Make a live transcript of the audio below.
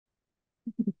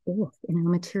fourth in our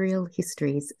Material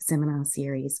Histories seminar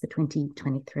series for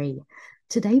 2023.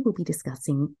 Today we'll be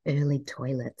discussing early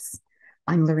toilets.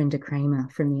 I'm Lorinda Kramer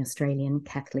from the Australian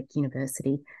Catholic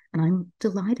University, and I'm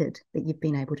delighted that you've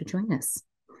been able to join us.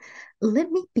 Let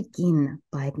me begin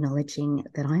by acknowledging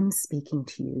that I'm speaking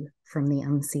to you from the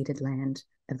unceded land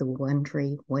of the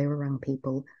Wurundjeri Woiwurrung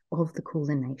people of the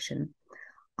Kulin Nation.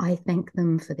 I thank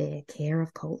them for their care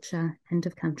of culture and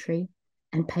of country,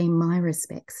 and pay my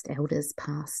respects to elders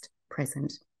past,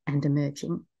 present, and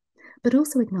emerging, but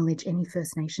also acknowledge any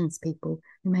First Nations people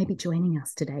who may be joining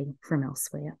us today from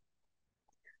elsewhere.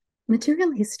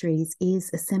 Material Histories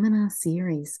is a seminar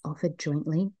series offered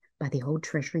jointly by the old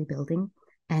Treasury building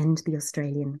and the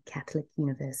Australian Catholic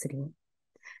University.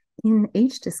 In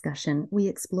each discussion, we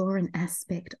explore an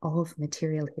aspect of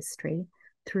material history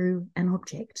through an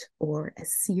object or a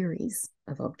series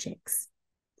of objects.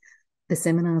 The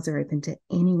seminars are open to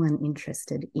anyone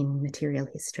interested in material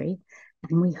history,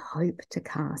 and we hope to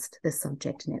cast the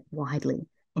subject net widely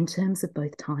in terms of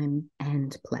both time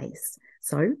and place.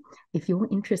 So if you're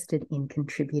interested in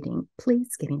contributing,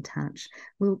 please get in touch.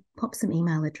 We'll pop some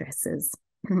email addresses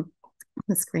on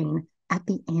the screen at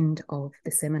the end of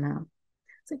the seminar.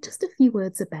 So just a few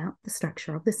words about the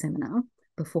structure of the seminar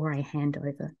before I hand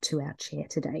over to our chair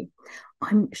today.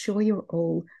 I'm sure you're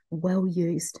all well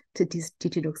used to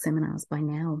digital seminars by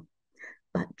now,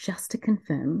 but just to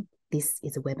confirm, this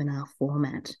is a webinar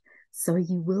format, so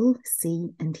you will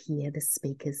see and hear the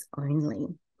speakers only.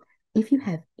 If you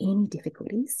have any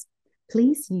difficulties,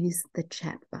 please use the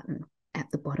chat button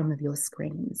at the bottom of your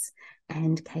screens,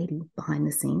 and Katie, behind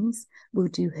the scenes, will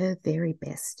do her very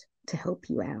best to help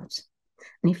you out.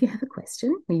 And if you have a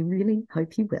question, we really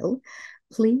hope you will,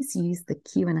 please use the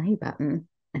Q&A button.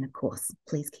 And of course,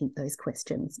 please keep those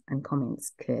questions and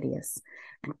comments courteous.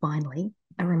 And finally,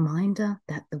 a reminder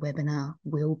that the webinar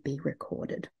will be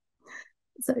recorded.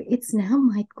 So it's now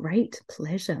my great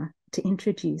pleasure to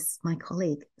introduce my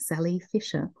colleague, Sally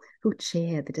Fisher, who'll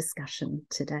chair the discussion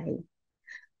today.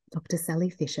 Dr.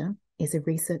 Sally Fisher is a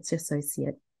research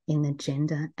associate in the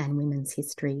Gender and Women's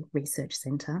History Research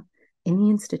Centre in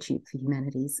the Institute for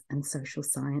Humanities and Social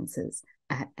Sciences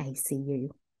at ACU.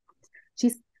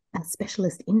 She's a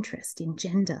specialist interest in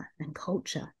gender and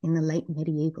culture in the late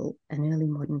medieval and early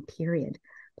modern period,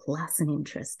 plus an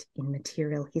interest in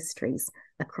material histories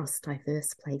across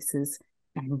diverse places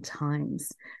and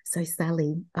times. So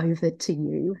Sally, over to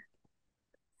you.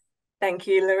 Thank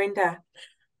you, Lorinda.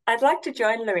 I'd like to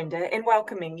join Lorinda in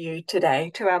welcoming you today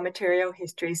to our Material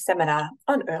Histories seminar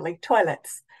on early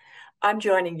toilets. I'm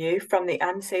joining you from the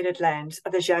unceded lands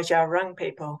of the Dja Dja Wurrung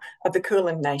people of the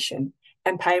Kulin Nation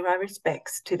and pay my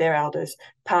respects to their elders,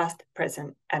 past,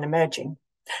 present, and emerging.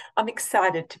 I'm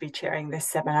excited to be chairing this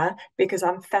seminar because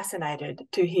I'm fascinated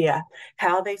to hear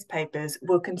how these papers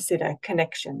will consider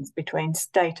connections between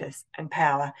status and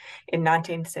power in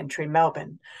 19th century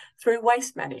Melbourne through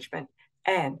waste management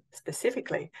and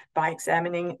specifically by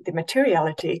examining the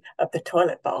materiality of the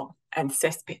toilet bowl and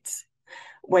cesspits.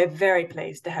 We're very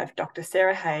pleased to have Dr.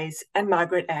 Sarah Hayes and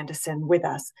Margaret Anderson with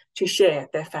us to share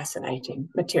their fascinating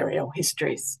material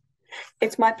histories.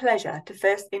 It's my pleasure to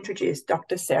first introduce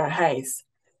Dr. Sarah Hayes.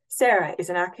 Sarah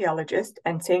is an archaeologist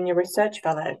and senior research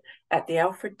fellow at the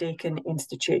Alfred Deakin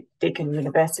Institute, Deakin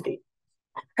University.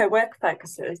 Her work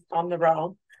focuses on the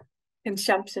role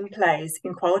consumption plays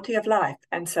in quality of life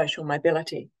and social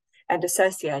mobility and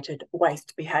associated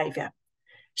waste behaviour.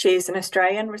 She is an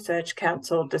Australian Research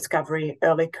Council Discovery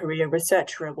Early Career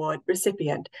Researcher Award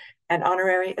recipient and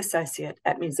Honorary Associate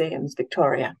at Museums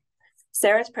Victoria.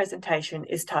 Sarah's presentation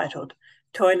is titled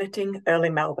Toileting Early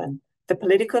Melbourne, the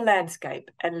Political Landscape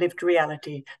and Lived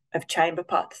Reality of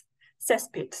Chamberpots,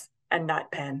 Cesspits and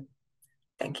Nightmen.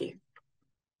 Thank you.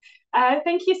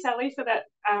 Thank you, Sally, for that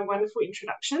wonderful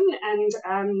introduction. And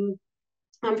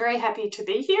I'm very happy to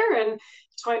be here and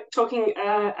talking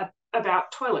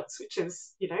about toilets, which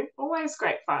is, always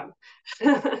great fun.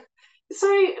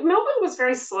 So Melbourne was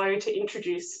very slow to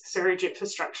introduce sewage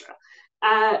infrastructure.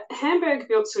 Hamburg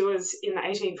built sewers in the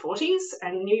 1840s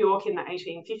and New York in the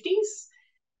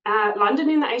 1850s, London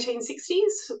in the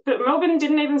 1860s, but Melbourne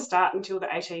didn't even start until the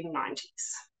 1890s.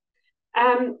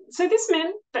 So this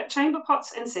meant that chamber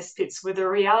pots and cesspits were the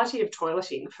reality of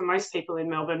toileting for most people in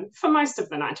Melbourne for most of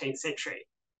the 19th century.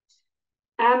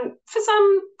 For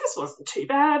some, this wasn't too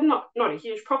bad, not a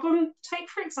huge problem. Take,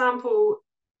 for example,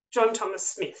 John Thomas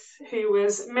Smith, who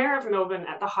was Mayor of Melbourne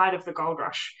at the height of the gold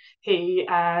rush. He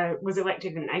was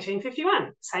elected in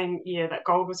 1851, same year that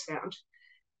gold was found.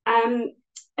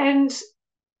 And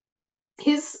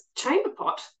his chamber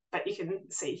pot that you can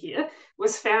see here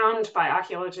was found by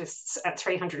archaeologists at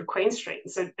 300 Queen Street.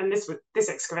 So, and this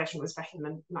excavation was back in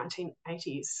the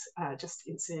 1980s, just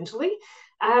incidentally.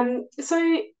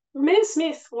 So Mayor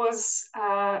Smith was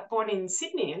born in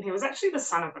Sydney, and he was actually the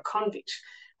son of a convict.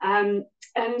 And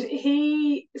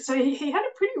he had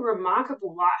a pretty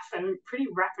remarkable life and pretty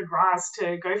rapid rise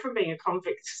to go from being a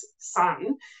convict's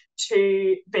son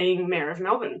to being Mayor of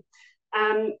Melbourne.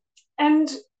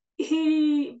 And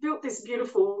he built this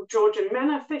beautiful Georgian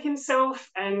manor for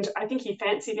himself, and I think he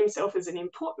fancied himself as an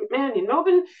important man in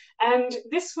Melbourne, and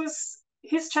this was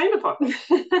his chamber pot,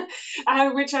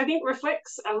 which I think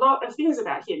reflects a lot of things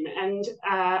about him. And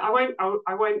I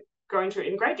won't go into it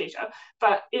in great detail,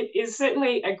 but it is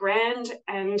certainly a grand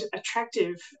and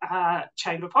attractive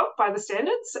chamber pot by the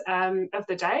standards of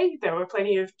the day. There were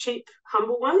plenty of cheap,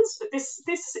 humble ones, but this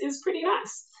is pretty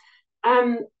nice.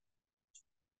 And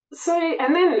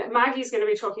then Margie's going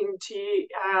to be talking to you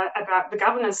about the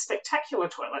governor's spectacular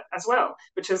toilet as well,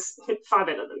 which is far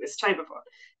better than this chamber pot.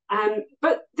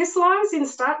 But this lies in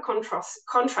stark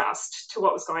contrast to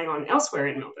what was going on elsewhere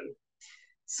in Melbourne.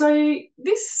 So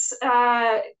this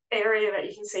area that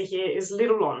you can see here is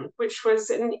Little Lon, which was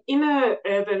an inner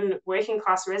urban working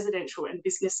class residential and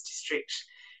business district.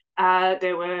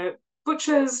 There were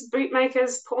butchers,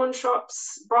 bootmakers, pawn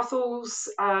shops, brothels,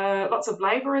 lots of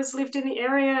labourers lived in the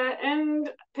area, and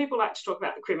people like to talk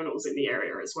about the criminals in the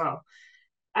area as well.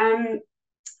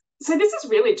 So this is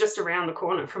really just around the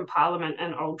corner from Parliament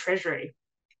and Old Treasury,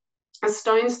 a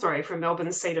stone's throw from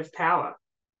Melbourne's seat of power.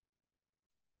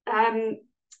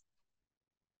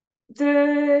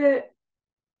 The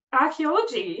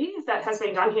archaeology that has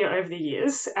been done here over the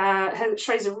years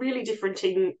shows a really different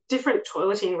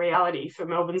toileting reality for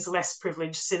Melbourne's less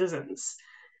privileged citizens.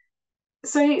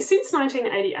 So since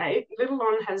 1988, Little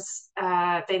Lon has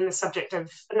been the subject of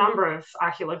a number of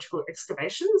archaeological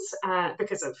excavations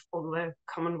because of all the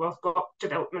Commonwealth block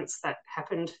developments that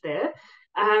happened there.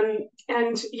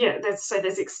 And yeah,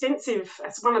 there's extensive,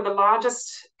 it's one of the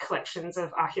largest collections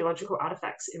of archaeological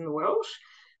artefacts in the world.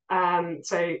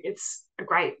 So it's a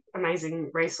great,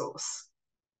 amazing resource.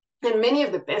 And many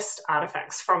of the best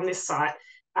artefacts from this site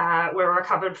were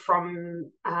recovered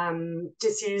from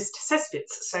disused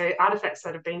cesspits, so artefacts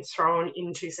that have been thrown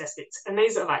into cesspits. And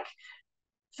these are like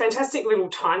fantastic little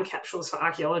time capsules for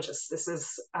archaeologists.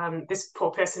 This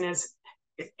poor person is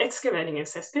excavating a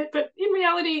cesspit, but in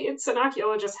reality, it's an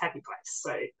archaeologist's happy place,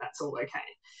 so that's all okay.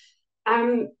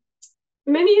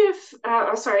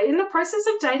 In the process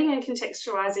of dating and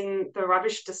contextualising the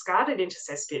rubbish discarded into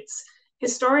cesspits,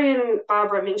 historian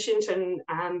Barbara Minchinton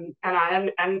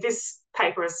and this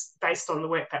paper is based on the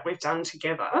work that we've done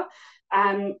together,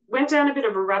 went down a bit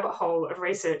of a rabbit hole of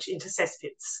research into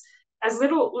cesspits, as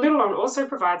Little Lon also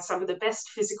provides some of the best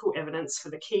physical evidence for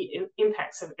the key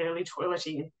impacts of early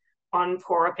toileting on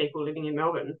poorer people living in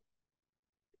Melbourne.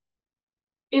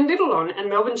 In Little Lon and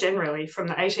Melbourne generally, from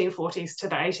the 1840s to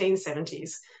the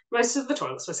 1870s, most of the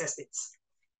toilets were cesspits.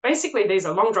 Basically, these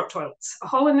are long drop toilets, a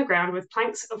hole in the ground with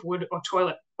planks of wood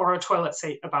or a toilet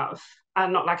seat above,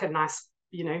 not like a nice,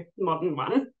 modern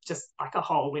one, just like a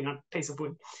hole in a piece of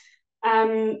wood.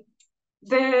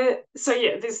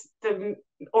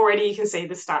 Already you can see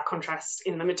the stark contrast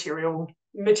in the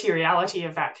materiality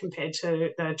of that compared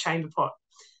to the chamber pot.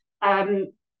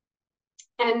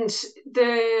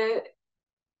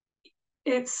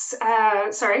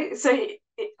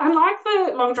 Unlike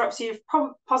the long drops you've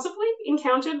possibly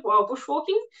encountered while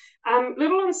bushwalking,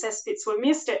 Little Lon cesspits were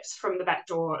mere steps from the back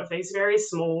door of these very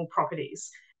small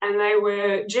properties, and they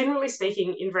were, generally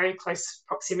speaking, in very close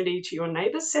proximity to your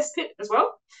neighbour's cesspit as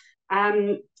well.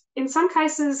 In some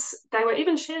cases, they were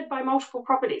even shared by multiple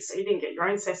properties, so you didn't get your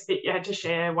own cesspit, you had to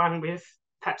share one with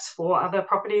perhaps 4 other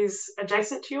properties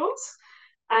adjacent to yours.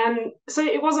 So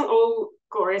it wasn't all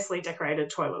gloriously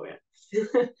decorated toiletware.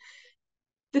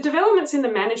 The developments in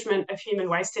the management of human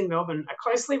waste in Melbourne are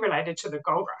closely related to the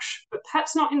gold rush, but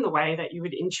perhaps not in the way that you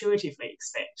would intuitively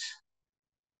expect.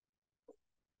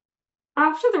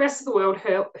 After the rest of the world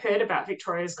heard about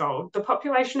Victoria's gold, the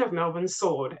population of Melbourne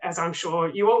soared, as I'm sure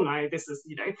you all know. This is,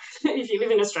 if you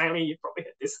live in Australia, you've probably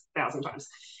heard this 1,000 times.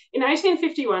 In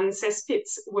 1851,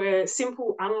 cesspits were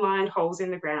simple unlined holes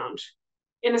in the ground.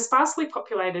 In a sparsely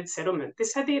populated settlement,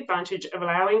 this had the advantage of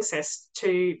allowing cess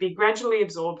to be gradually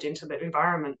absorbed into the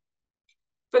environment.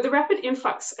 But the rapid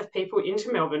influx of people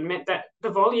into Melbourne meant that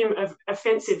the volume of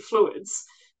offensive fluids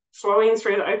flowing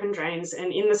through the open drains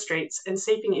and in the streets and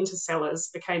seeping into cellars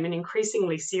became an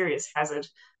increasingly serious hazard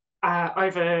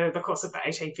over the course of the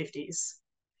 1850s.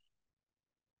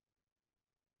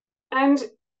 And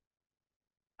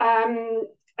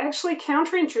actually,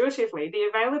 counterintuitively, the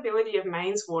availability of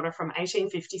mains water from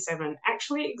 1857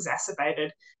 actually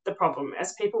exacerbated the problem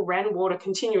as people ran water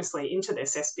continuously into their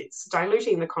cesspits,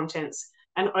 diluting the contents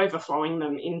and overflowing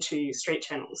them into street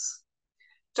channels.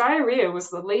 Diarrhea was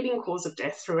the leading cause of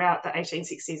death throughout the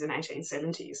 1860s and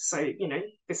 1870s. So, you know,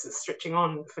 this is stretching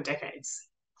on for decades.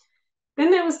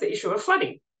 Then there was the issue of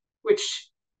flooding, which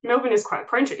Melbourne is quite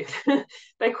prone to.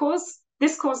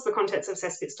 This caused the contents of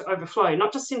cesspits to overflow,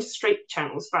 not just into street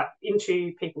channels, but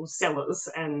into people's cellars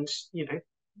and, you know,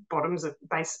 bottoms of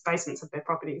basements of their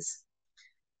properties.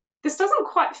 This doesn't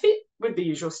quite fit with the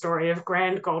usual story of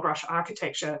grand gold rush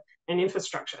architecture and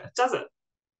infrastructure, does it?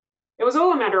 It was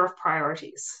all a matter of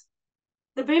priorities.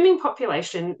 The booming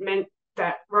population meant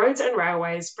that roads and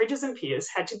railways, bridges and piers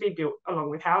had to be built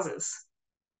along with houses.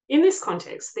 In this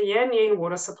context, the Yan Yean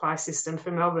water supply system for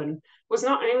Melbourne was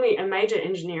not only a major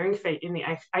engineering feat in the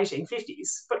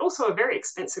 1850s, but also a very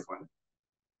expensive one.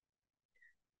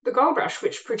 The gold rush,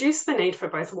 which produced the need for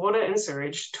both water and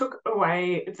sewerage, took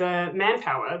away the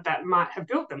manpower that might have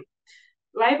built them.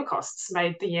 Labour costs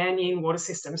made the Yan Yean water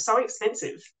system so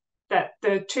expensive that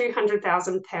the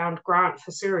 £200,000 grant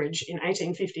for sewerage in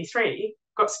 1853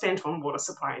 got spent on water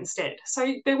supply instead.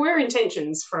 So there were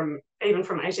intentions even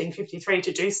from 1853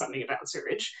 to do something about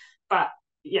sewerage, but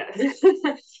yeah,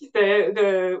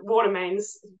 the water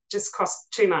mains just cost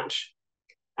too much.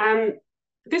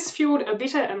 This fueled a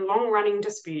bitter and long-running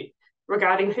dispute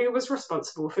regarding who was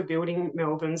responsible for building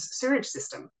Melbourne's sewerage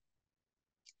system.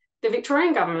 The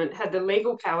Victorian government had the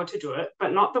legal power to do it,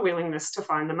 but not the willingness to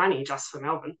find the money just for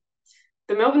Melbourne.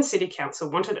 The Melbourne City Council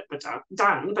wanted it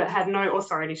done, but had no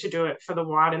authority to do it for the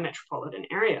wider metropolitan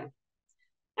area.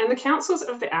 And the councils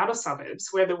of the outer suburbs,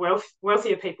 where the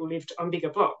wealthier people lived on bigger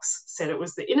blocks, said it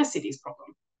was the inner city's problem.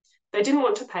 They didn't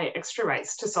want to pay extra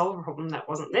rates to solve a problem that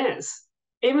wasn't theirs,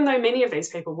 even though many of these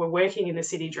people were working in the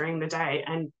city during the day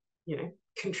and, you know,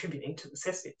 contributing to the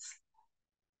cesspits.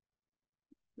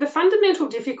 The fundamental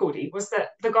difficulty was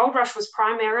that the gold rush was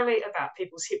primarily about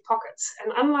people's hip pockets,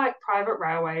 and unlike private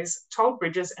railways, toll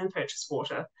bridges and purchased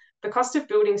water, the cost of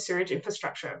building sewage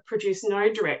infrastructure produced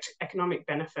no direct economic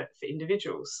benefit for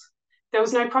individuals. There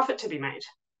was no profit to be made.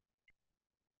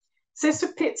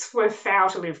 Cesspits were foul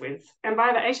to live with, and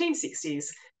by the 1860s,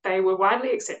 they were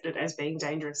widely accepted as being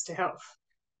dangerous to health.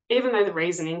 Even though the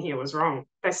reasoning here was wrong,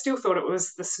 they still thought it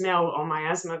was the smell or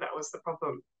miasma that was the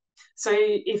problem. So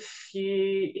if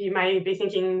you may be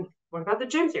thinking, what about the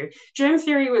germ theory? Germ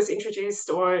theory was introduced introduced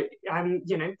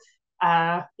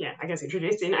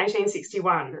in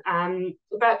 1861.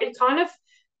 But it kind of,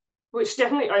 which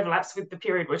definitely overlaps with the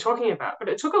period we're talking about, but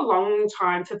it took a long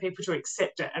time for people to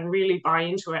accept it and really buy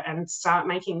into it and start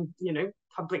making, you know,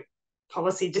 public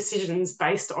policy decisions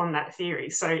based on that theory.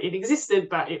 So it existed,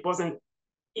 but it wasn't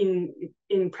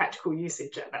in practical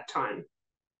usage at that time.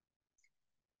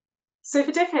 So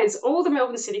for decades, all the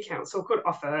Melbourne City Council could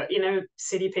offer inner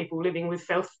city people living with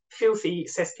filthy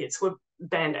cesspits were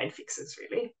band-aid fixes,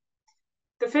 really.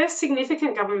 The first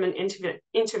significant government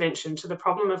intervention to the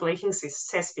problem of leaking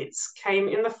cesspits came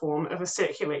in the form of a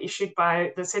circular issued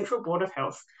by the Central Board of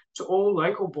Health to all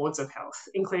local boards of health,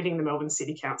 including the Melbourne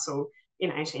City Council in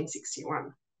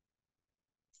 1861.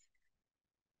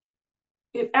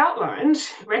 It outlined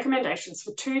recommendations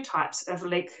for two types of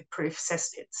leak-proof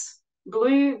cesspits.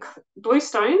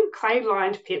 Bluestone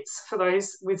clay-lined pits for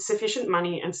those with sufficient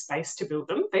money and space to build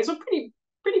them. These were pretty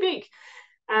big.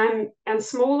 And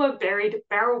smaller buried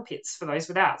barrel pits for those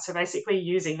without. So basically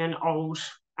using an old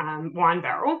wine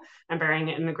barrel and burying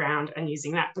it in the ground and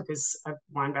using that because a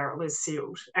wine barrel is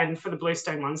sealed. And for the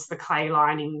bluestone ones, the clay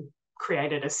lining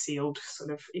created a sealed sort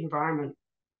of environment.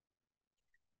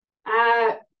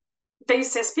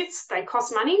 These cesspits, they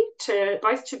cost money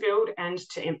both to build and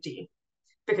to empty,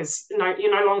 because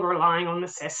you're no longer relying on the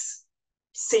cess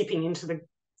seeping into the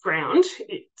ground,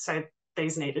 so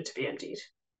these needed to be emptied.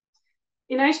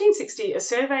 In 1860, a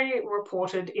survey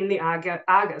reported in the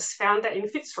Argus found that in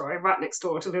Fitzroy, right next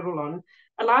door to Little Lon,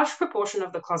 a large proportion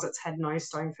of the closets had no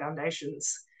stone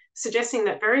foundations, suggesting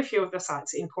that very few of the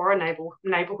sites in poorer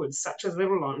neighbourhoods such as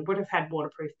Little Lon would have had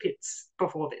waterproof pits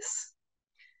before this.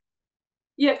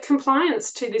 Yet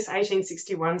compliance to this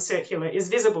 1861 circular is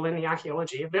visible in the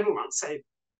archaeology of Little Lon. So,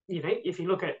 you know, if you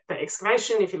look at the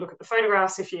excavation, if you look at the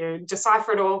photographs, if you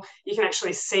decipher it all, you can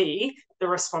actually see the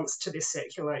response to this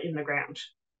circular in the ground.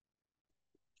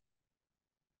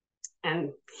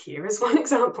 And here is one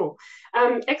example.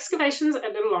 Excavations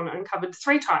at Little Lon uncovered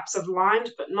three types of lined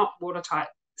but not watertight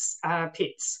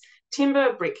pits: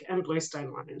 timber, brick, and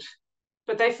bluestone lined.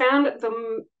 But they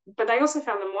also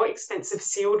found the more expensive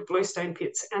sealed bluestone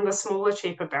pits and the smaller,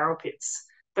 cheaper barrel pits.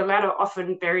 the latter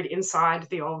often buried inside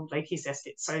the old leaky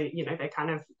cesspits. So, you know, they're kind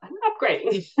of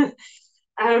upgrading.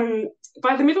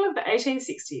 By the middle of the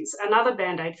 1860s, another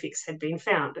Band-Aid fix had been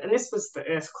found, and this was the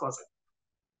earth closet.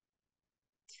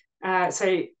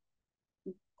 So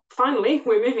finally,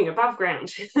 we're moving above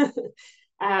ground.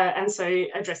 And so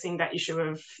addressing that issue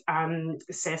of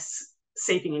cess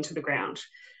seeping into the ground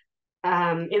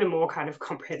in a more kind of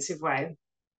comprehensive way.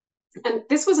 And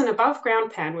this was an above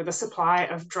ground pan with a supply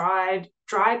of dry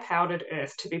powdered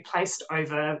earth to be placed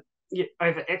over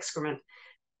excrement.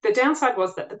 The downside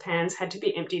was that the pans had to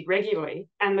be emptied regularly,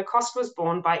 and the cost was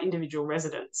borne by individual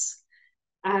residents.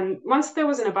 Once there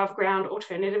was an above ground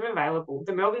alternative available,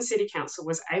 the Melbourne City Council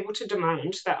was able to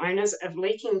demand that owners of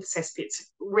leaking cesspits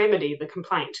remedy the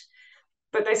complaint,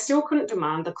 but they still couldn't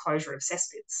demand the closure of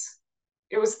cesspits.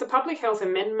 It was the Public Health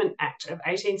Amendment Act of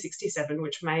 1867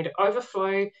 which made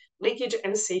overflow, leakage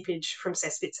and seepage from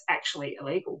cesspits actually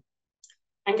illegal,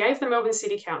 and gave the Melbourne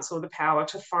City Council the power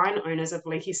to fine owners of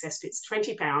leaky cesspits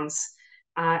 £20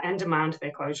 and demand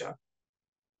their closure.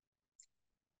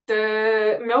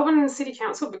 The Melbourne City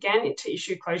Council began to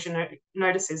issue closure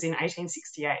notices in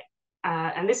 1868,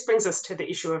 and this brings us to the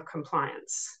issue of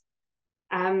compliance.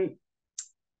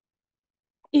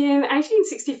 In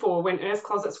 1864, when earth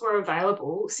closets were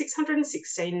available,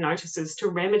 616 notices to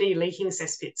remedy leaking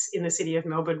cesspits in the city of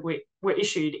Melbourne were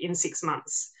issued in 6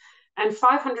 months, and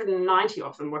 590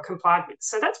 of them were complied with.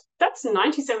 So that's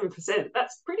 97%.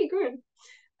 That's pretty good.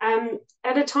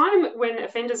 At a time when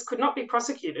offenders could not be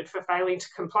prosecuted for failing to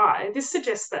comply, this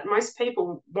suggests that most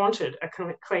people wanted a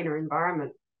cleaner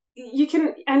environment. You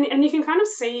can kind of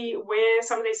see where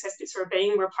some of these cesspits are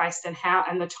being replaced and how,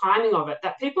 and the timing of it,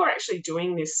 that people are actually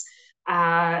doing this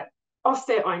off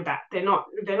their own bat. They're not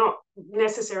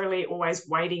necessarily always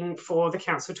waiting for the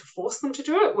council to force them to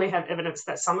do it. We have evidence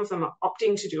that some of them are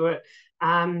opting to do it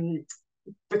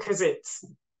because it's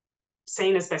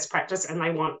seen as best practice and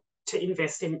they want to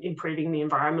invest in improving the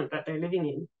environment that they're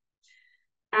living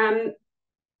in.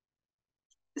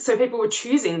 So people were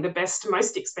choosing the best,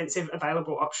 most expensive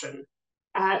available option.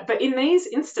 But in these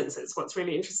instances, what's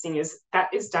really interesting is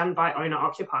that is done by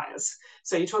owner-occupiers.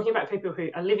 So you're talking about people who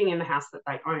are living in the house that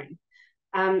they own.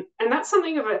 And that's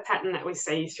something of a pattern that we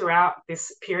see throughout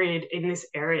this period in this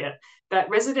area, that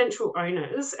residential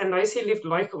owners and those who lived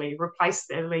locally replaced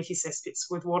their leaky cesspits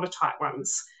with watertight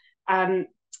ones.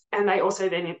 And they also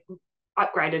then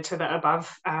upgraded to the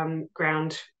above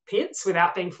ground pits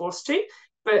without being forced to.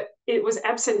 But it was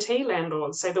absentee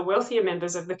landlords, so the wealthier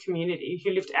members of the community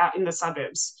who lived out in the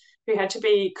suburbs, who had to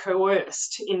be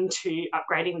coerced into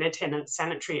upgrading their tenants'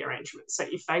 sanitary arrangements. So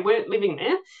if they weren't living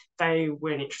there, they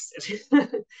weren't interested.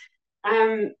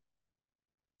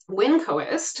 When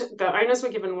coerced, the owners were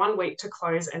given 1 week to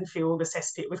close and fill the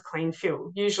cesspit with clean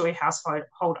fill, usually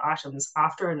household items,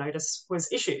 after a notice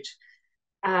was issued.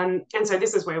 And so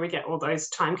this is where we get all those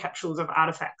time capsules of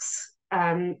artefacts.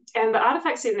 And the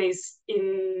artefacts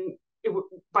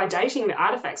by dating the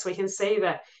artefacts, we can see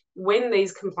that when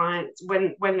these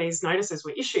when these notices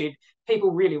were issued,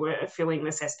 people really were filling the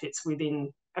cesspits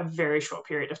within a very short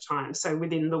period of time. So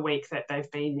within the week that they've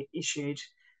been issued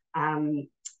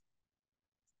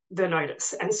the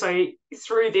notice. And so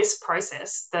through this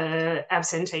process, the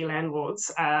absentee landlords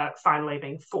are finally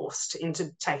being forced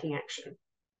into taking action.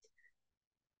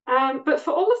 But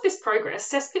for all of this progress,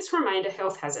 cesspits remained a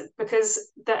health hazard because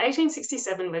the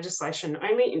 1867 legislation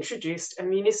only introduced a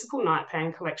municipal night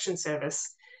pan collection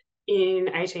service in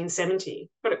 1870,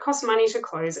 but it cost money to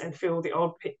close and fill the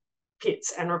old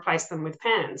pits and replace them with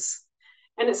pans.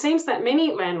 And it seems that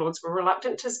many landlords were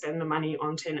reluctant to spend the money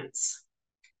on tenants.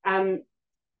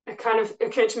 It kind of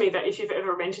occurred to me that if you've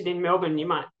ever rented in Melbourne, you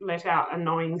might let out a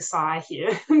knowing sigh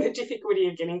here, the difficulty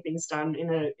of getting things done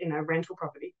in a rental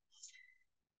property.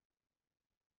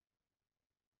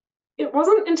 It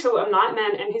wasn't until a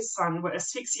nightman and his son were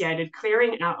asphyxiated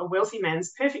clearing out a wealthy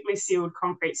man's perfectly sealed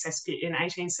concrete cesspit in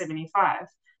 1875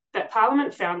 that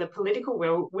Parliament found the political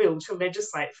will to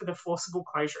legislate for the forcible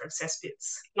closure of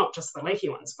cesspits, not just the leaky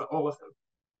ones, but all of them.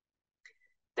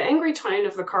 The angry tone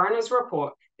of the coroner's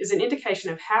report is an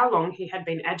indication of how long he had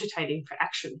been agitating for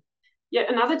action. Yet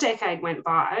another decade went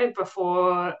by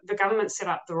before the government set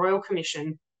up the Royal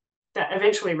Commission that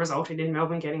eventually resulted in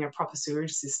Melbourne getting a proper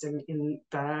sewerage system in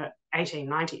the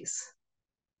 1890s.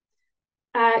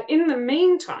 In the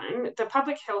meantime, the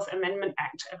Public Health Amendment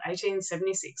Act of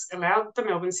 1876 allowed the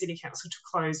Melbourne City Council to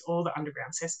close all the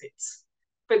underground cesspits.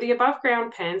 But the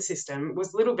above-ground pan system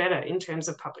was little better in terms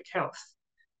of public health.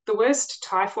 The worst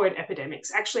typhoid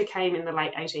epidemics actually came in the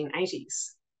late 1880s,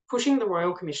 pushing the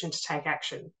Royal Commission to take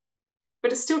action.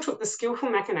 but it still took the skillful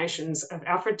machinations of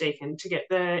Alfred Deakin to get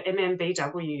the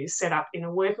MMBW set up in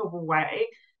a workable way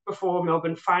before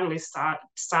Melbourne finally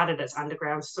started its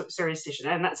underground sewage station,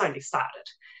 and that's only started.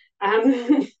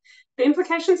 The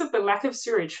implications of the lack of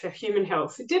sewage for human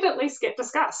health did at least get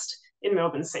discussed in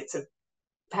Melbourne's seats of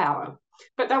power,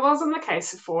 but that wasn't the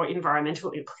case for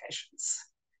environmental implications.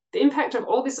 The impact of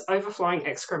all this overflowing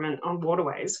excrement on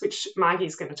waterways, which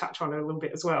Margie's going to touch on a little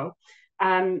bit as well,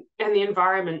 and the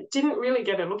environment didn't really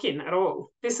get a look in at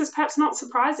all. This is perhaps not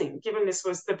surprising, given this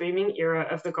was the booming era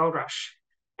of the gold rush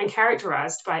and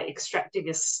characterised by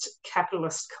extractivist,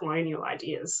 capitalist colonial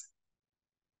ideas.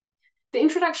 The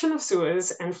introduction of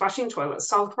sewers and flushing toilets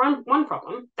solved one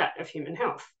problem, that of human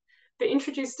health, but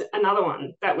introduced another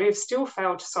one that we've still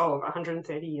failed to solve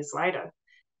 130 years later,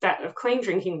 that of clean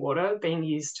drinking water being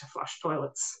used to flush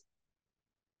toilets.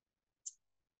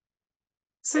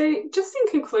 So just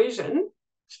in conclusion,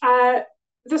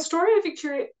 the story of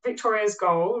Victoria's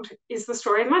gold is the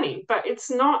story of money, but it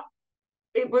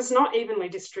was not evenly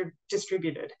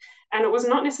distributed, and it was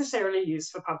not necessarily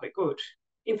used for public good.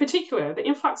 In particular, the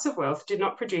influx of wealth did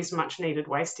not produce much needed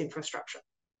waste infrastructure.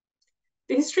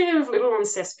 The history of Little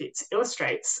cesspits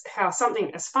illustrates how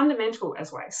something as fundamental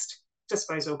as waste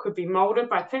disposal could be moulded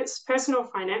by personal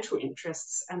financial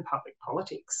interests and public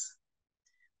politics.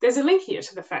 There's a link here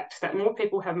to the fact that more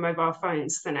people have mobile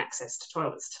phones than access to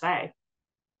toilets today.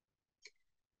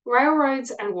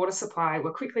 Railroads and water supply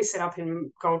were quickly set up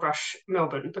in Gold Rush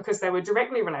Melbourne because they were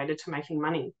directly related to making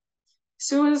money.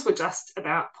 Sewers were just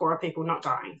about poorer people not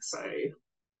dying, so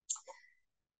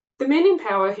the men in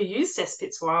power who used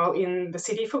cesspits while in the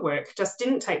city for work just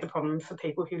didn't take the problem for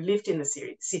people who lived in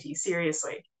the city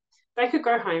seriously. They could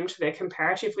go home to their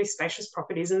comparatively spacious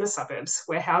properties in the suburbs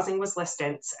where housing was less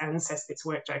dense and cesspits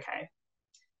worked okay.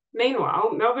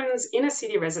 Meanwhile, Melbourne's inner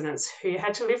city residents who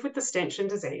had to live with the stench and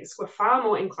disease were far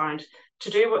more inclined to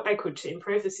do what they could to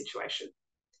improve the situation.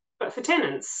 But for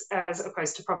tenants, as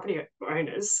opposed to property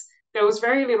owners, there was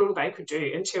very little they could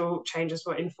do until changes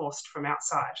were enforced from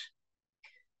outside.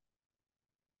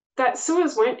 That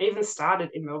sewers weren't even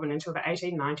started in Melbourne until the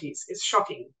 1890s is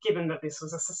shocking, given that this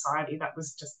was a society that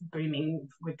was just booming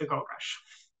with the gold rush.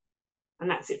 And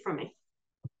that's it from me.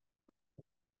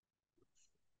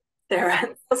 Sarah,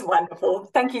 that was wonderful.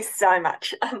 Thank you so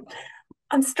much.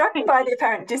 I'm struck by the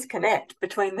apparent disconnect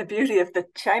between the beauty of the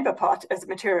chamber pot as a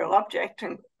material object,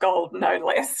 and gold no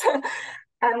less,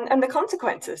 and the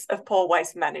consequences of poor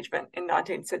waste management in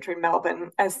 19th century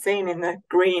Melbourne, as seen in the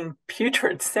green,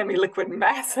 putrid, semi-liquid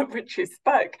mass of which you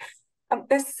spoke.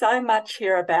 There's so much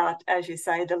here about, as you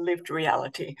say, the lived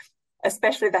reality,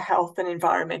 especially the health and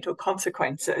environmental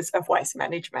consequences of waste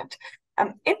management.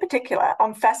 In particular,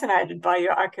 I'm fascinated by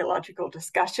your archaeological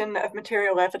discussion of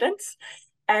material evidence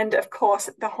and, of course,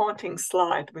 the haunting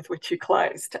slide with which you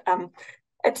closed.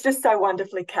 It just so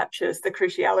wonderfully captures the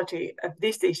cruciality of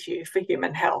this issue for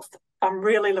human health. I'm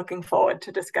really looking forward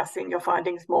to discussing your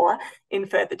findings more in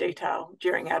further detail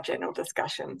during our general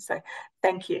discussion. So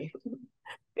thank you.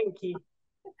 Thank you.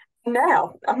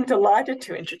 Now, I'm delighted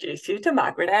to introduce you to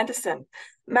Margaret Anderson.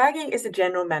 Maggie is the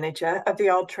General Manager of the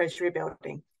old Treasury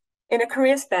building. In a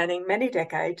career spanning many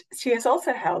decades, she has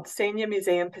also held senior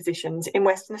museum positions in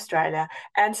Western Australia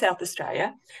and South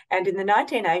Australia, and in the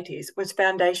 1980s was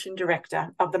Foundation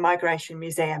Director of the Migration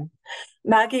Museum.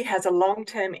 Margie has a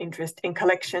long-term interest in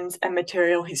collections and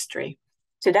material history.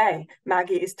 Today,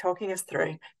 Margie is talking us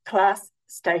through class,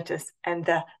 status, and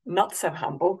the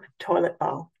not-so-humble toilet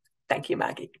bowl. Thank you,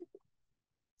 Margie.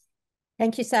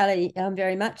 Thank you, Sally,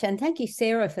 very much, and thank you,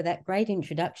 Sarah, for that great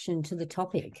introduction to the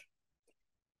topic.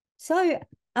 So,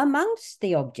 amongst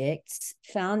the objects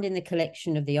found in the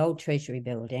collection of the old Treasury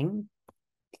building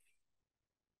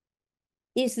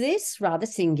is this rather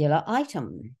singular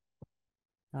item.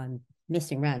 I'm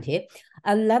messing around here.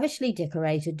 A lavishly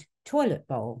decorated toilet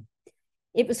bowl.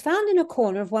 It was found in a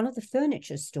corner of one of the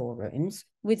furniture storerooms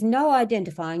with no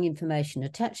identifying information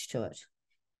attached to it.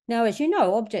 Now, as you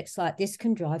know, objects like this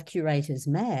can drive curators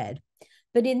mad,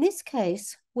 but in this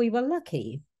case, we were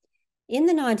lucky. In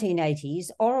the 1980s,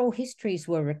 oral histories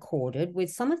were recorded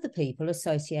with some of the people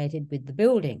associated with the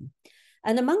building,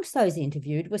 and amongst those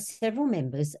interviewed were several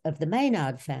members of the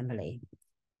Maynard family.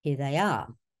 Here they are,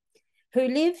 who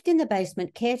lived in the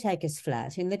basement caretaker's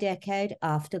flat in the decade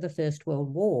after the First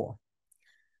World War.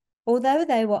 Although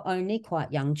they were only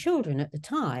quite young children at the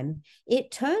time,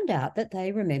 it turned out that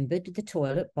they remembered the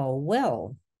toilet bowl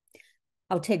well.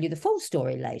 I'll tell you the full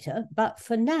story later, but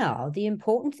for now, the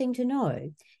important thing to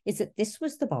know is that this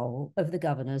was the bowl of the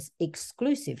governor's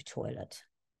exclusive toilet.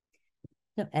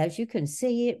 Now, as you can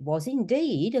see, it was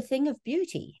indeed a thing of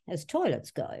beauty, as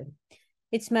toilets go.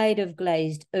 It's made of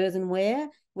glazed earthenware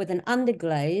with an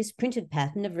underglazed printed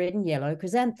pattern of red and yellow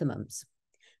chrysanthemums.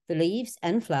 The leaves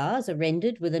and flowers are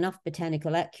rendered with enough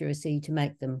botanical accuracy to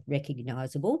make them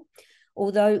recognisable,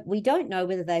 although we don't know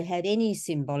whether they had any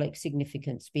symbolic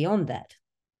significance beyond that.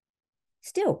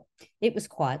 Still, it was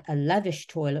quite a lavish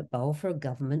toilet bowl for a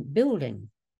government building.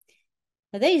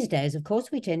 Now, these days, of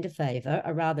course, we tend to favour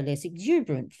a rather less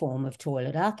exuberant form of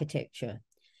toilet architecture.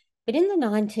 But in the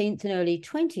 19th and early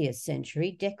 20th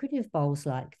century, decorative bowls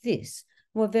like this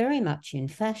were very much in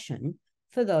fashion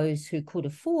for those who could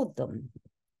afford them.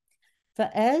 For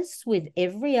as with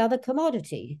every other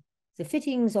commodity, the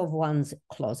fittings of one's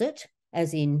closet,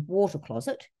 as in water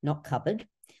closet, not cupboard,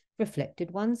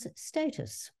 reflected one's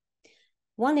status.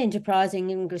 One enterprising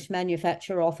English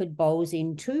manufacturer offered bowls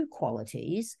in two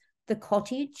qualities, the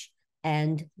cottage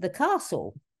and the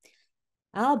castle.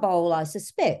 Our bowl, I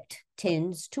suspect,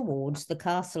 tends towards the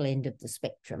castle end of the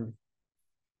spectrum.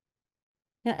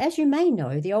 Now, as you may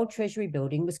know, the old Treasury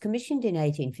building was commissioned in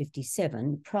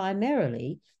 1857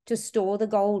 primarily to store the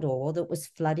gold ore that was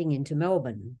flooding into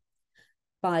Melbourne.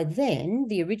 By then,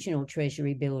 the original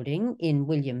Treasury building in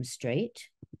William Street,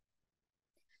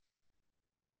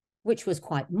 which was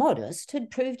quite modest,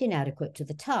 had proved inadequate to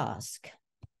the task.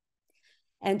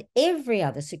 And every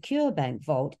other secure bank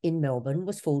vault in Melbourne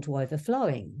was full to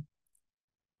overflowing.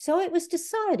 So it was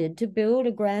decided to build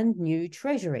a grand new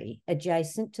Treasury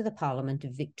adjacent to the Parliament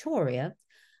of Victoria,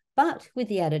 but with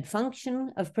the added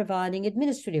function of providing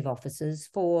administrative offices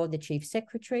for the Chief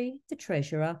Secretary, the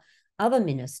Treasurer, other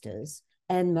ministers,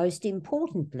 and most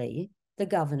importantly, the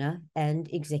Governor and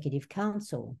Executive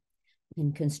Council.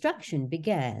 And construction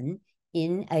began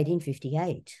in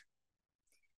 1858.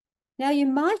 Now, you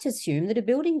might assume that a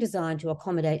building designed to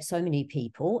accommodate so many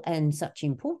people, and such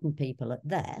important people at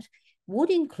that,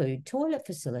 would include toilet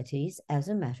facilities as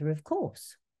a matter of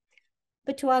course.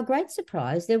 But to our great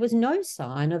surprise, there was no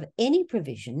sign of any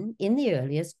provision in the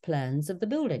earliest plans of the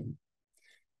building.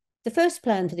 The first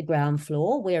plan for the ground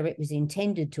floor, where it was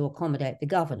intended to accommodate the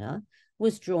Governor,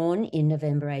 was drawn in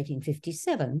November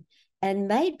 1857 and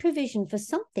made provision for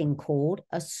something called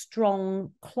a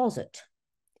strong closet.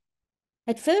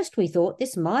 At first, we thought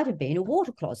this might have been a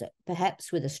water closet,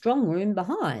 perhaps with a strong room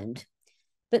behind,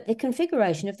 but the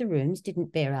configuration of the rooms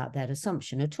didn't bear out that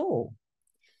assumption at all.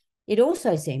 It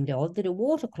also seemed odd that a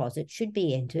water closet should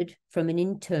be entered from an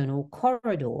internal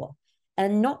corridor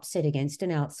and not set against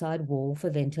an outside wall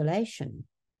for ventilation.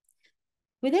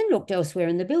 We then looked elsewhere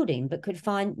in the building, but could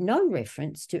find no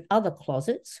reference to other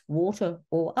closets, water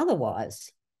or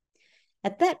otherwise.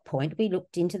 At that point, we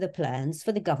looked into the plans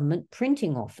for the government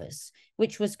printing office,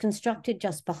 which was constructed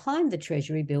just behind the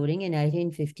Treasury building in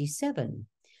 1857.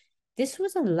 This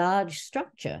was a large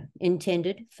structure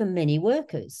intended for many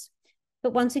workers.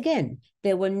 But once again,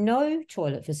 there were no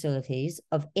toilet facilities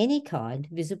of any kind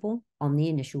visible on the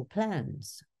initial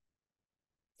plans.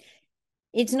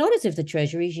 It's not as if the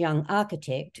Treasury's young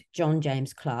architect, John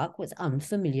James Clark, was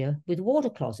unfamiliar with water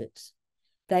closets.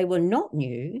 They were not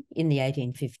new in the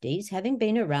 1850s, having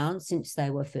been around since they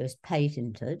were first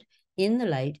patented in the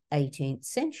late 18th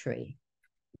century.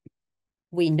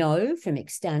 We know from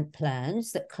extant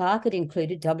plans that Clark had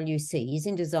included WCs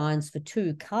in designs for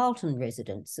 2 Carlton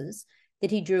residences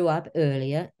that he drew up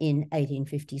earlier in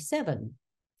 1857.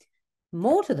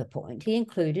 More to the point, he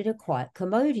included a quite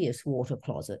commodious water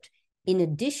closet in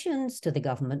addition to the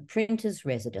government printer's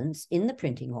residence in the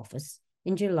printing office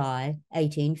in July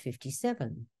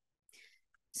 1857.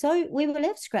 So we were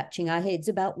left scratching our heads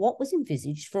about what was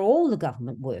envisaged for all the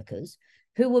government workers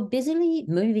who were busily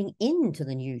moving into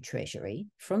the new Treasury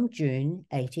from June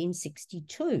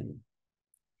 1862.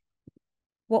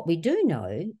 What we do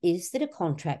know is that a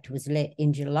contract was let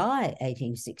in July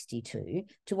 1862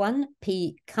 to one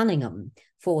P. Cunningham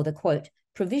for the, quote,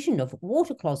 provision of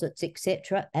water closets,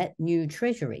 etc. at New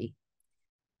Treasury.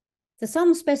 The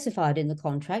sum specified in the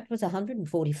contract was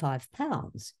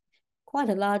 £145, quite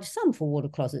a large sum for water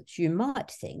closets, you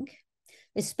might think,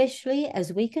 especially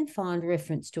as we can find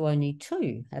reference to only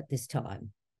 2 at this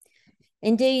time.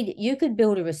 Indeed, you could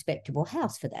build a respectable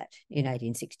house for that in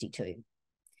 1862.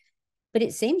 But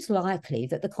it seems likely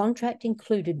that the contract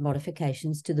included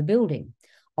modifications to the building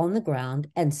on the ground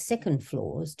and second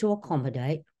floors to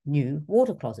accommodate new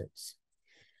water closets.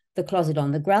 The closet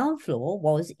on the ground floor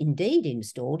was indeed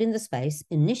installed in the space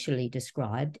initially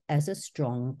described as a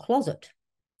strong closet,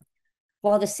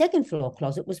 while the second floor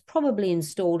closet was probably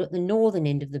installed at the northern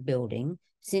end of the building,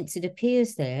 since it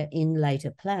appears there in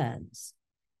later plans.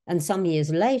 And some years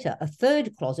later, a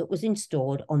third closet was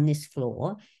installed on this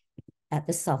floor at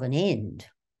the southern end.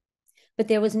 But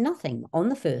there was nothing on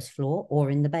the first floor or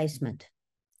in the basement.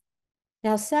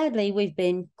 Now, sadly, we've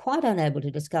been quite unable to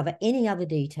discover any other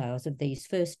details of these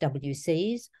first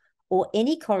WCs or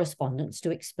any correspondence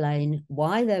to explain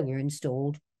why they were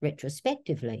installed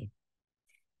retrospectively.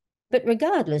 But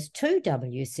regardless, 2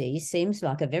 WCs seems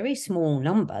like a very small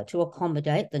number to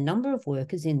accommodate the number of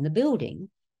workers in the building,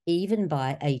 even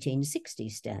by 1860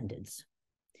 standards.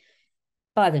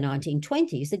 By the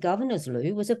 1920s, the governor's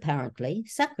loo was apparently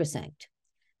sacrosanct,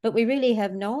 but we really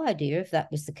have no idea if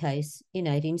that was the case in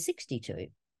 1862.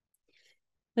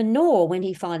 And nor, when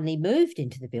he finally moved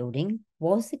into the building,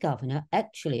 was the governor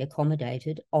actually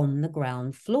accommodated on the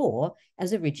ground floor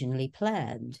as originally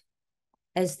planned.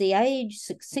 As The Age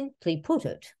succinctly put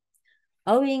it,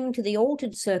 owing to the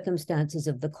altered circumstances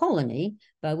of the colony,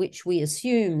 by which we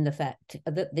assume the fact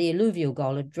that the alluvial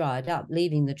gold had dried up,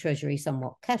 leaving the Treasury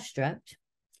somewhat cash-strapped,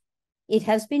 it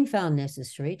has been found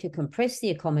necessary to compress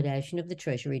the accommodation of the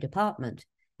Treasury Department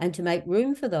and to make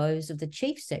room for those of the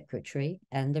Chief Secretary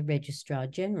and the Registrar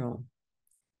General.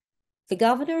 The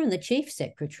Governor and the Chief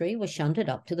Secretary were shunted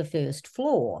up to the first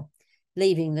floor,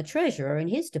 leaving the Treasurer and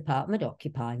his department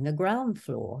occupying the ground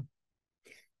floor.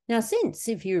 Now, since,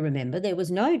 if you remember, there was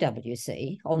no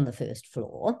WC on the first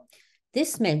floor,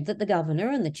 this meant that the Governor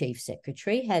and the Chief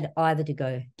Secretary had either to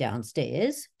go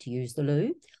downstairs to use the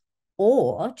loo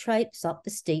or traipse up the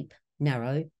steep,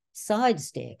 narrow side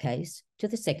staircase to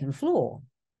the second floor.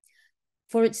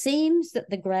 For it seems that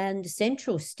the grand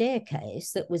central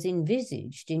staircase that was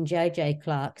envisaged in J.J.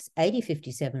 Clark's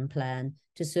 8057 plan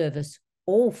to service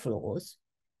all floors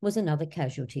was another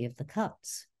casualty of the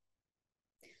cuts.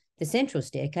 The central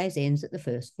staircase ends at the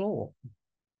first floor.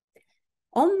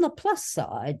 On the plus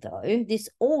side, though, this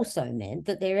also meant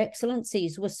that their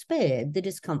excellencies were spared the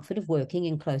discomfort of working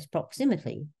in close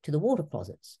proximity to the water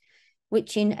closets,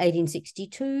 which in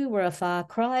 1862 were a far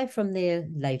cry from their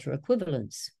later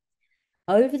equivalents.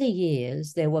 Over the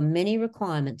years, there were many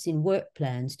requirements in work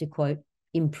plans to, quote,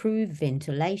 improve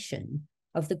ventilation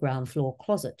of the ground floor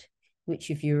closet, which,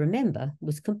 if you remember,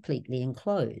 was completely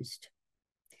enclosed.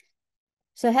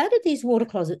 So how did these water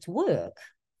closets work?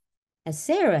 As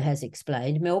Sarah has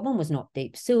explained, Melbourne was not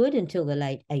deep sewered until the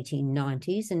late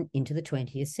 1890s and into the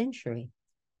 20th century.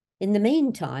 In the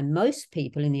meantime, most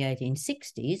people in the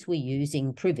 1860s were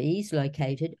using privies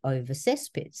located over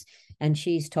cesspits, and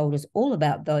she's told us all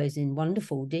about those in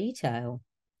wonderful detail.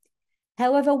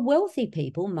 However, wealthy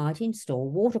people might install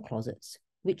water closets,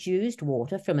 which used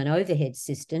water from an overhead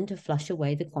cistern to flush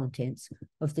away the contents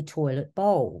of the toilet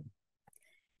bowl.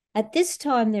 At this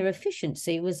time, their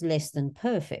efficiency was less than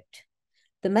perfect.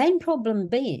 The main problem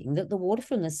being that the water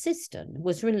from the cistern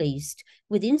was released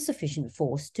with insufficient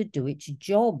force to do its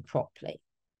job properly.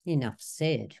 Enough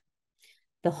said.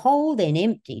 The hole then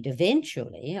emptied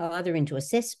eventually either into a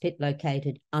cesspit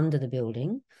located under the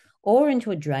building or into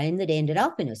a drain that ended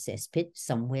up in a cesspit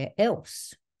somewhere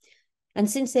else. And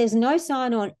since there's no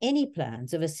sign on any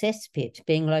plans of a cesspit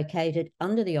being located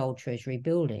under the old Treasury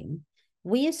building,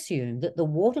 we assume that the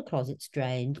water closets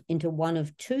drained into one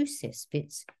of 2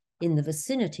 cesspits in the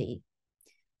vicinity.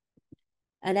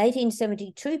 An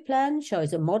 1872 plan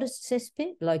shows a modest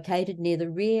cesspit located near the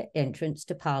rear entrance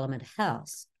to Parliament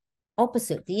House,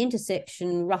 opposite the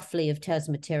intersection roughly of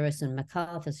Tasma Terrace and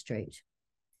MacArthur Street,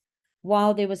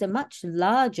 while there was a much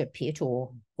larger pit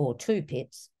or 2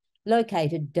 pits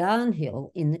located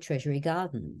downhill in the Treasury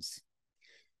Gardens.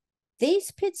 These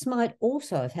pits might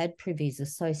also have had privies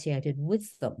associated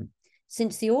with them,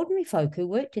 since the ordinary folk who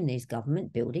worked in these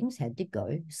government buildings had to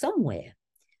go somewhere,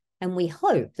 and we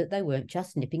hope that they weren't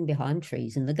just nipping behind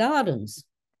trees in the gardens.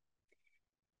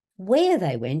 Where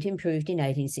they went improved in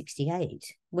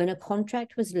 1868, when a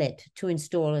contract was let to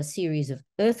install a series of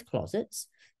earth closets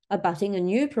abutting a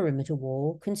new perimeter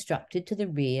wall constructed to the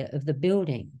rear of the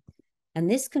building,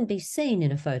 and this can be seen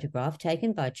in a photograph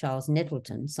taken by Charles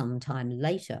Nettleton some time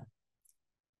later.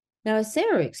 Now, as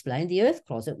Sarah explained, the earth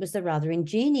closet was the rather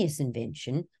ingenious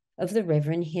invention of the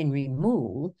Reverend Henry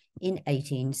Moole in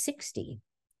 1860.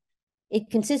 It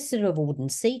consisted of a wooden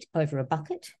seat over a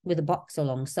bucket with a box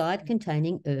alongside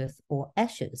containing earth or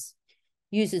ashes.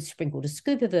 Users sprinkled a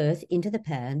scoop of earth into the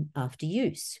pan after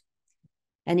use.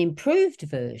 An improved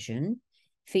version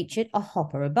featured a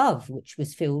hopper above, which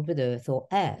was filled with earth or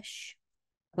ash.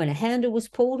 When a handle was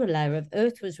pulled, a layer of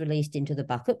earth was released into the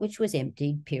bucket, which was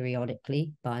emptied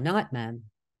periodically by a nightman.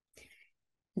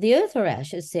 The earth or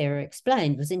ash, as Sarah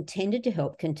explained, was intended to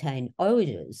help contain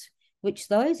odours, which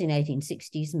those in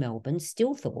 1860s Melbourne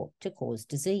still thought to cause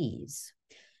disease.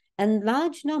 And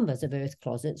large numbers of earth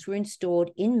closets were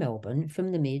installed in Melbourne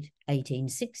from the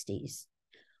mid-1860s.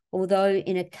 Although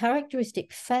in a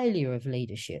characteristic failure of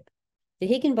leadership, the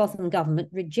Higginbotham government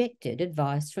rejected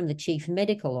advice from the chief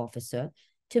medical officer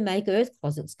to make earth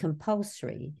closets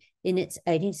compulsory in its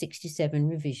 1867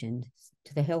 revision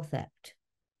to the Health Act.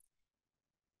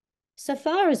 So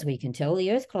far as we can tell,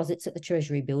 the earth closets at the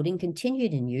Treasury building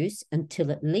continued in use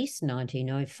until at least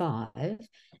 1905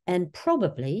 and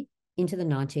probably into the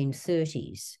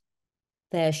 1930s.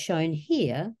 They are shown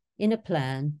here in a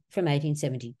plan from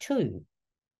 1872.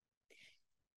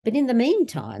 But in the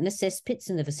meantime, the cesspits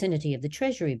in the vicinity of the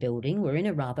Treasury building were in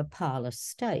a rather parlous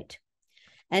state.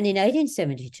 And in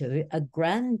 1872, a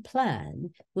grand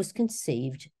plan was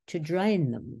conceived to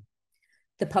drain them.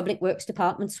 The Public Works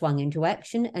Department swung into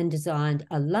action and designed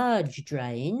a large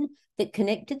drain that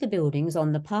connected the buildings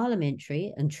on the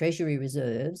Parliamentary and Treasury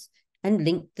reserves and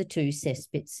linked the two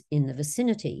cesspits in the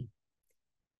vicinity.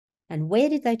 And where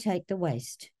did they take the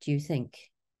waste, do you think?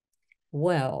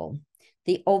 Well,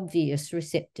 the obvious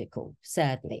receptacle,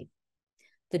 sadly.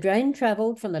 The drain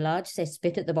travelled from the large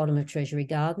cesspit at the bottom of Treasury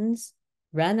Gardens,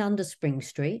 ran under Spring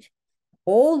Street,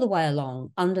 all the way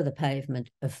along under the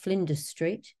pavement of Flinders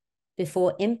Street,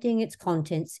 before emptying its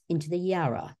contents into the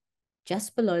Yarra,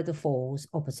 just below the falls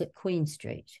opposite Queen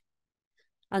Street.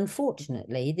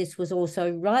 Unfortunately, this was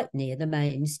also right near the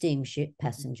main steamship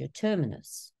passenger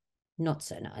terminus. Not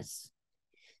so nice.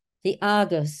 The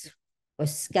Argus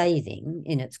was scathing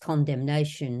in its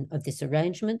condemnation of this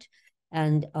arrangement,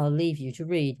 and I'll leave you to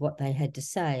read what they had to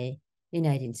say in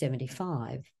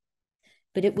 1875.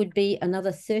 But it would be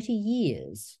another 30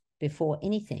 years before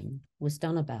anything was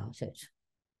done about it.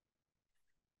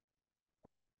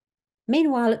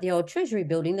 Meanwhile, at the old Treasury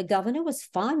building, the governor was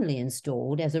finally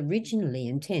installed as originally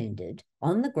intended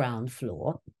on the ground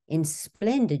floor in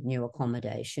splendid new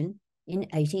accommodation in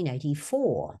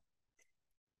 1884.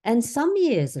 And some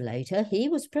years later, he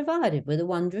was provided with a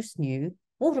wondrous new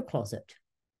water closet.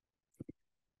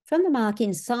 From the mark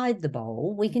inside the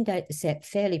bowl, we can date the set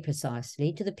fairly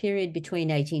precisely to the period between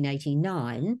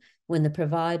 1889, when the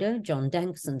provider, John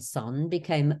Danks and Son,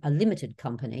 became a limited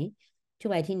company, to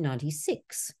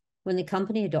 1896, when the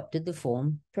company adopted the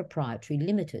form Proprietary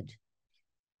Limited.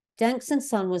 Danks and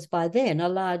Son was by then a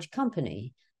large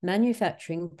company,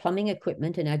 manufacturing plumbing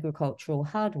equipment and agricultural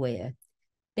hardware.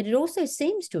 But it also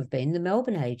seems to have been the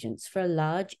Melbourne agents for a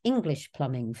large English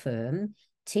plumbing firm,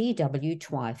 T.W.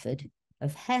 Twyford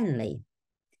of Hanley.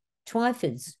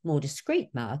 Twyford's more discreet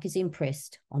mark is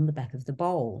impressed on the back of the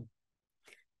bowl.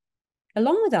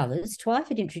 Along with others,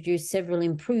 Twyford introduced several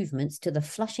improvements to the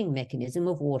flushing mechanism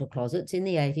of water closets in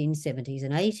the 1870s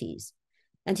and 80s,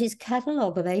 and his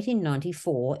catalogue of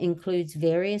 1894 includes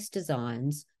various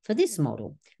designs for this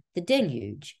model, the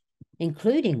Deluge,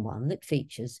 including one that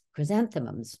features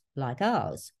chrysanthemums like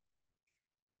ours.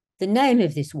 The name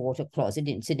of this water closet,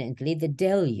 incidentally, the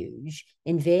Deluge,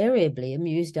 invariably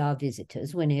amused our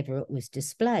visitors whenever it was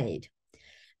displayed.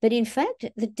 But in fact,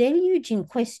 the deluge in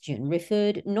question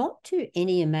referred not to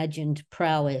any imagined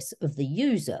prowess of the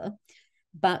user,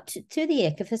 but to the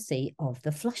efficacy of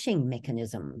the flushing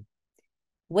mechanism.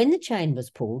 When the chain was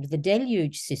pulled, the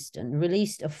deluge cistern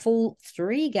released a full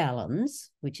 3 gallons,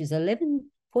 which is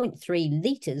 11.3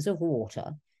 litres of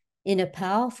water, in a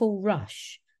powerful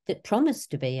rush that promised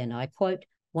to be, and I quote,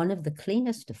 one of the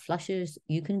cleanest flushers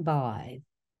you can buy.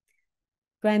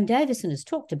 Graham Davison has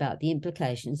talked about the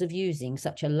implications of using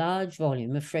such a large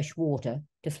volume of fresh water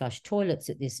to flush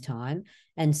toilets at this time,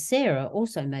 and Sarah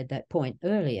also made that point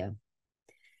earlier.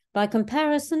 By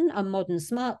comparison, a modern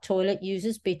smart toilet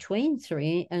uses between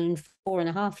 3 and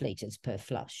 4.5 litres per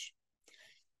flush.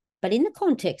 But in the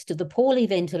context of the poorly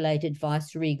ventilated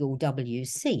Vice-Regal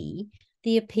WC,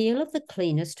 the appeal of the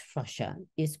cleanest flusher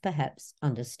is perhaps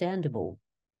understandable.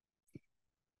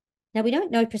 Now, we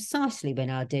don't know precisely when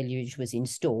our deluge was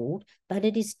installed, but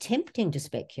it is tempting to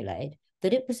speculate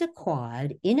that it was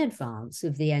acquired in advance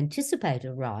of the anticipated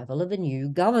arrival of a new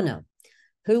governor,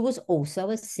 who was also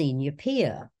a senior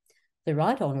peer, the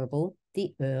Right Honourable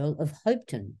the Earl of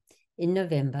Hopetoun, in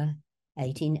November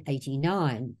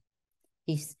 1889.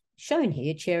 He's shown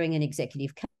here chairing an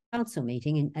executive council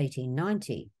meeting in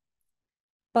 1890.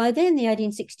 By then, the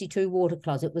 1862 water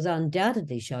closet was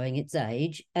undoubtedly showing its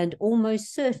age and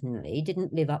almost certainly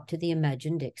didn't live up to the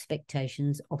imagined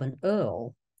expectations of an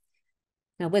earl.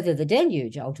 Now, whether the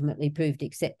deluge ultimately proved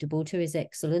acceptable to His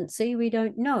Excellency, we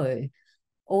don't know,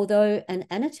 although an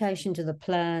annotation to the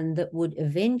plan that would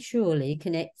eventually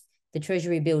connect the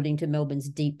Treasury building to Melbourne's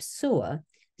deep sewer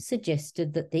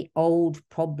suggested that the old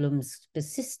problems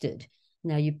persisted.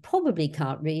 Now, you probably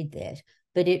can't read that,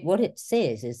 but what it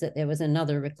says is that there was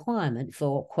another requirement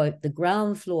for, quote, the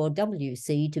ground floor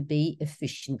WC to be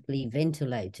efficiently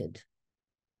ventilated.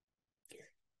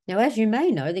 Now, as you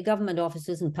may know, the government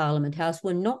offices and Parliament House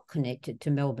were not connected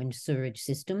to Melbourne's sewerage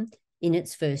system in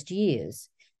its first years.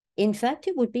 In fact,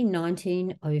 it would be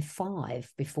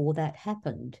 1905 before that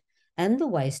happened, and the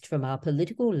waste from our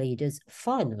political leaders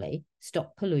finally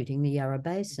stopped polluting the Yarra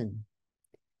Basin.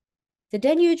 The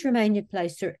deluge remained in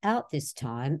place throughout this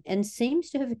time and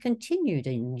seems to have continued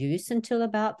in use until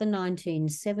about the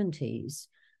 1970s,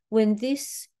 when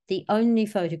this, the only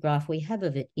photograph we have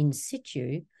of it in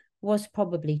situ, was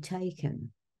probably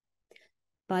taken.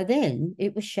 By then,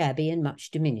 it was shabby and much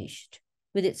diminished,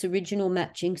 with its original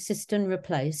matching cistern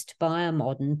replaced by a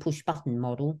modern push-button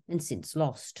model and since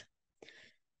lost.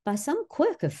 By some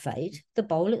quirk of fate, the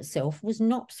bowl itself was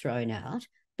not thrown out,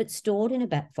 but stored in a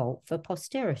back vault for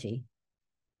posterity.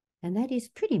 And that is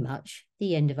pretty much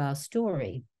the end of our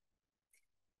story.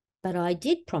 But I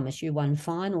did promise you one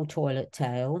final toilet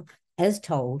tale, as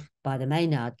told by the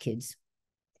Maynard kids.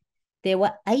 There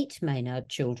were 8 Maynard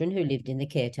children who lived in the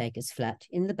caretaker's flat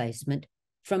in the basement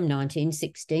from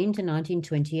 1916 to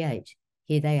 1928.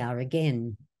 Here they are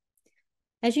again.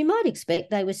 As you might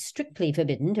expect, they were strictly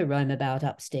forbidden to roam about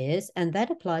upstairs, and that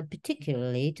applied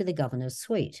particularly to the governor's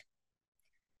suite.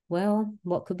 Well,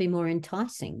 what could be more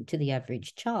enticing to the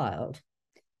average child?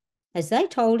 As they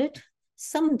told it,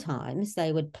 sometimes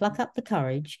they would pluck up the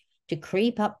courage to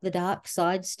creep up the dark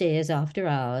side stairs after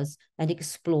hours and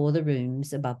explore the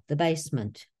rooms above the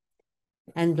basement.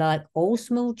 And like all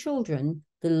small children,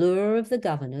 the lure of the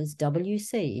governor's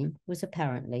WC was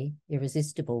apparently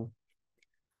irresistible.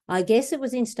 I guess it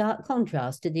was in stark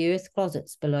contrast to the earth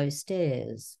closets below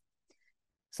stairs.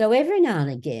 So every now and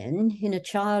again, in a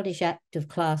childish act of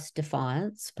class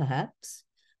defiance, perhaps,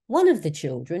 one of the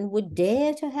children would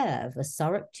dare to have a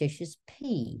surreptitious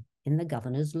pee in the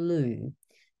governor's loo,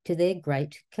 to their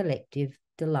great collective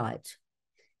delight.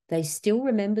 They still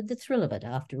remembered the thrill of it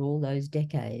after all those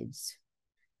decades.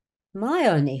 My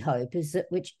only hope is that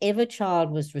whichever child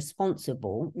was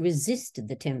responsible resisted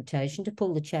the temptation to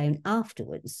pull the chain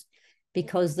afterwards,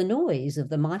 because the noise of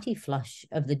the mighty flush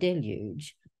of the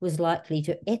deluge was likely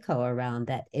to echo around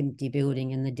that empty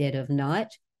building in the dead of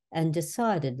night and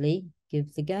decidedly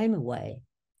give the game away.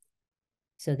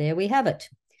 So there we have it.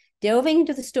 Delving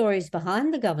into the stories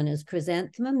behind the governor's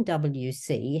chrysanthemum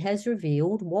WC has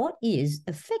revealed what is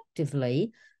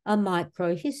effectively a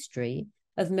micro-history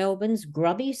of Melbourne's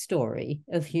grubby story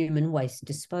of human waste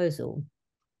disposal,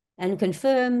 and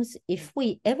confirms, if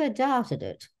we ever doubted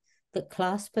it, that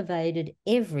class pervaded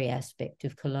every aspect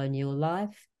of colonial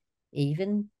life,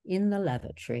 even in the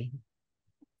lavatory.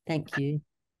 Thank you.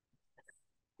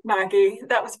 Margie,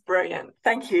 that was brilliant.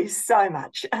 Thank you so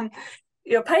much.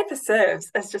 Your paper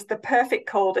serves as just the perfect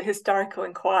call to historical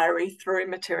inquiry through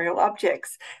material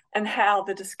objects and how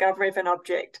the discovery of an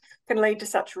object can lead to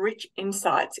such rich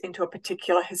insights into a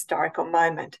particular historical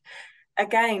moment.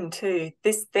 Again, too,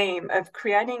 this theme of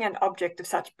creating an object of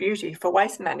such beauty for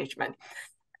waste management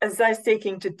as though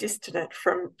seeking to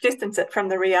distance it from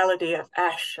the reality of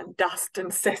ash and dust and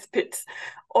cesspits,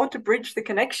 or to bridge the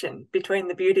connection between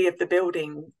the beauty of the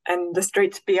building and the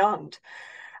streets beyond.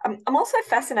 I'm also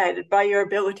fascinated by your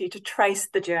ability to trace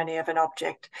the journey of an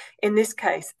object, in this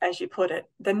case, as you put it,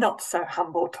 the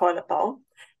not-so-humble toilet bowl,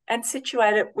 and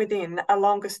situate it within a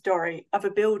longer story of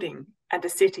a building and a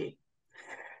city.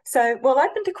 So we'll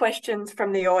open to questions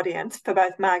from the audience for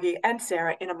both Margie and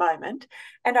Sarah in a moment,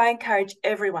 and I encourage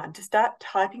everyone to start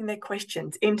typing their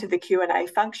questions into the Q&A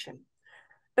function.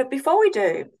 But before we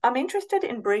do, I'm interested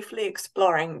in briefly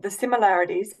exploring the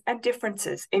similarities and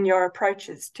differences in your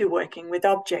approaches to working with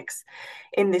objects.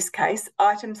 In this case,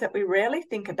 items that we rarely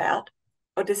think about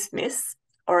or dismiss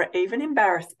or are even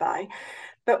embarrassed by,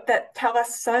 but that tell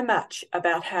us so much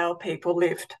about how people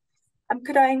lived.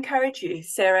 Could I encourage you,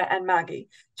 Sarah and Margie,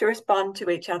 to respond to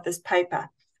each other's paper,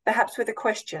 perhaps with a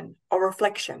question or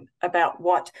reflection about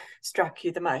what struck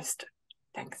you the most?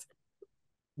 Thanks.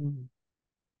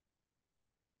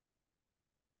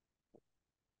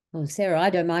 Well, Sarah, I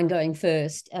don't mind going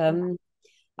first. Sarah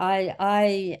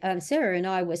and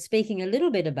I were speaking a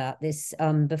little bit about this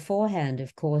beforehand,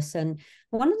 of course, and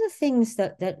one of the things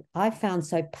that I found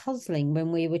so puzzling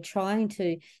when we were trying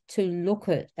to look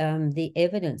at the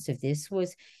evidence of this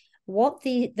was what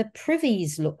the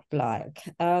privies looked like,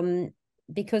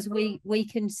 because we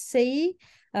can see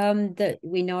that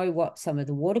we know what some of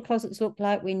the water closets look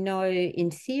like. We know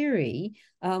in theory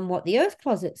what the earth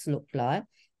closets look like,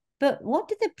 but what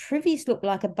did the privies look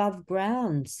like above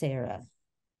ground, Sarah?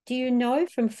 Do you know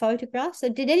from photographs? Or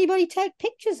did anybody take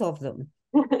pictures of them?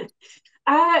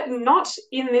 Not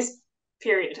in this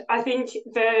period. I think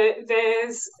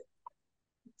there's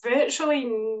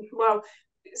virtually, well,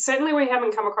 certainly we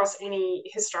haven't come across any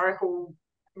historical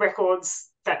records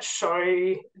that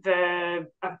show the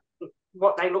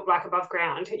what they look like above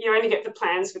ground. You only get the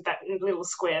plans with that little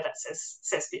square that says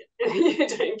cesspit. You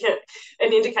don't get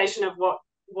an indication of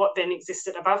what then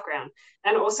existed above ground.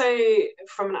 And also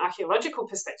from an archaeological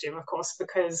perspective, of course,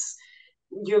 because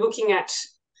you're looking at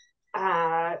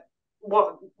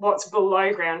what's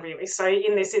below ground, really. So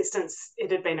in this instance,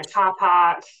 it had been a car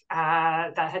park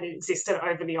that had existed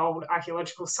over the old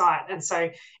archaeological site. And so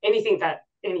any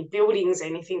buildings,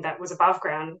 anything that was above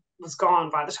ground was gone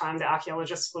by the time the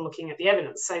archaeologists were looking at the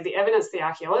evidence. So the evidence the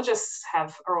archaeologists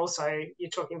have are also,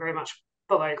 you're talking very much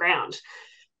below ground.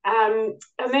 And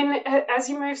then as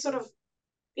you move sort of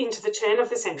into the turn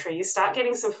of the century, you start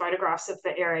getting some photographs of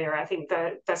the area. I think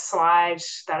the slide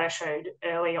that I showed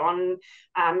early on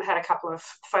had a couple of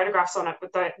photographs on it,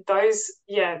 but those,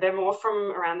 yeah, they're more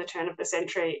from around the turn of the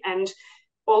century. And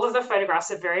all of the photographs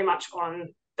are very much on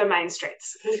the main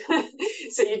streets.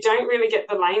 So you don't really get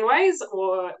the laneways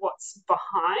or what's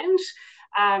behind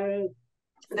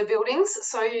the buildings.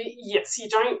 So yes,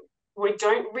 we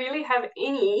don't really have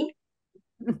any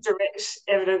direct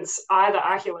evidence, either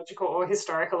archaeological or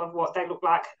historical, of what they look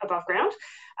like above ground,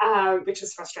 which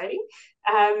is frustrating.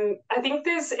 I think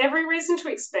there's every reason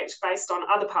to expect, based on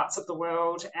other parts of the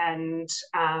world and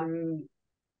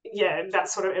yeah, that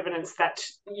sort of evidence, that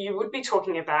you would be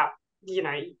talking about, you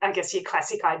know, I guess your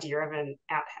classic idea of an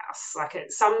outhouse, like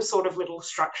some sort of little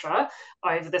structure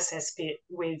over the cesspit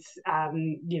with,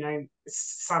 you know,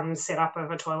 some setup of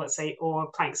a toilet seat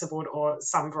or planks of wood or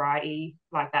some variety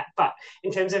like that. But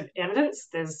in terms of evidence,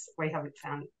 we haven't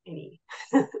found any.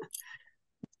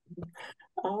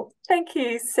 Oh, thank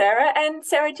you, Sarah. And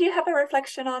Sarah, do you have a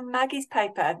reflection on Maggie's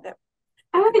paper?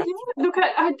 Yeah, look,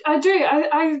 I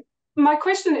do. My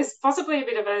question is possibly a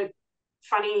bit of a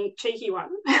funny, cheeky one,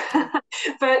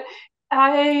 but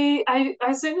I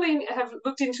certainly have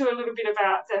looked into a little bit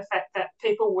about the fact that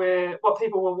what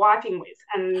people were wiping with,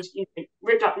 and you know,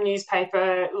 ripped up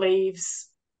newspaper, leaves,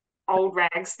 old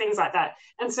rags, things like that.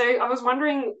 And so I was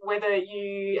wondering whether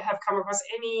you have come across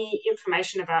any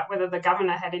information about whether the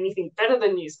governor had anything better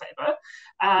than newspaper,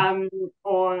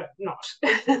 or not.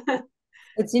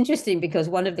 It's interesting because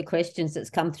one of the questions that's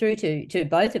come through to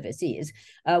both of us is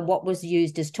what was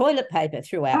used as toilet paper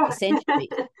throughout the century.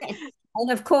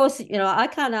 And of course, you know, I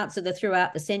can't answer the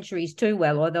throughout the centuries too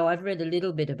well, although I've read a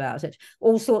little bit about it.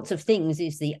 All sorts of things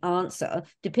is the answer,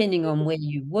 depending on where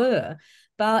you were.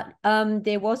 But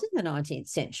there was in the 19th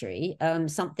century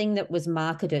something that was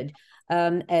marketed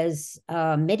as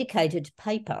medicated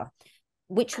paper,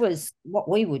 which was what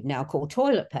we would now call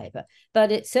toilet paper.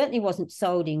 But it certainly wasn't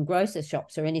sold in grocer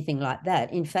shops or anything like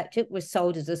that. In fact, it was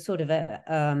sold as a sort of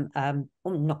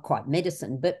not quite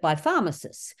medicine, but by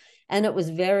pharmacists. And it was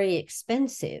very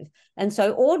expensive. And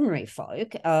so ordinary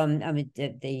folk,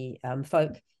 the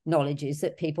folk knowledge is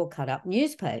that people cut up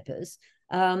newspapers.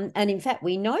 And in fact,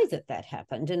 we know that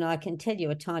happened. And I can tell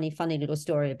you a tiny, funny little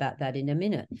story about that in a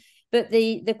minute. But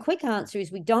the quick answer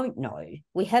is we don't know.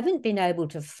 We haven't been able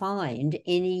to find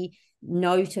any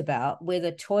note about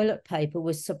whether toilet paper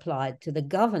was supplied to the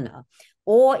governor,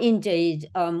 or indeed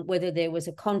whether there was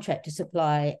a contract to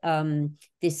supply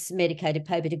this medicated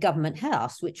paper to Government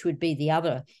House, which would be the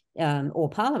other, or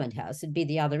Parliament House would be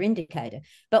the other indicator.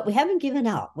 But we haven't given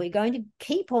up. We're going to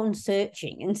keep on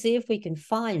searching and see if we can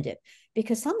find it,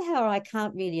 because somehow I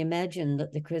can't really imagine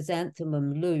that the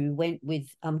chrysanthemum loo went with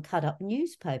cut up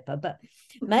newspaper. But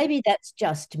maybe that's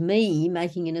just me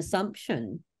making an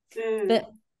assumption. But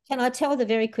can I tell the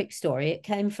very quick story? It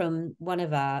came from one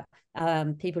of our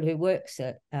people who works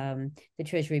at the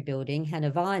Treasury building,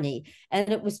 Hannah Viney, and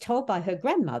it was told by her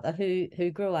grandmother who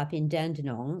grew up in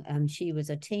Dandenong. She was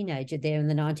a teenager there in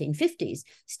the 1950s,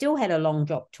 still had a long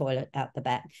drop toilet out the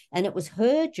back, and it was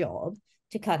her job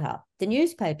to cut up the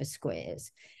newspaper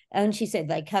squares. And she said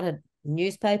they cut up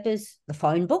newspapers, the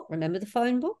phone book, remember the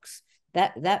phone books?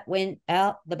 That went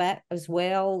out the back as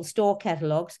well, store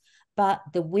catalogues. But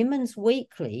the Women's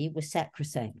Weekly was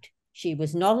sacrosanct. She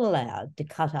was not allowed to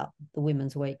cut up the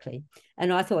Women's Weekly.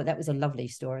 And I thought that was a lovely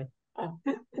story. Oh,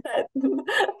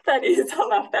 that is, I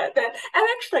love that. And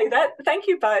actually, thank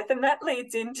you both. And that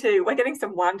leads into, we're getting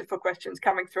some wonderful questions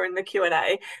coming through in the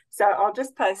Q&A. So I'll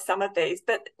just post some of these.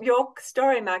 But your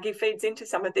story, Maggie, feeds into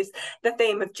some of this, the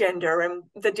theme of gender and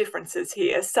the differences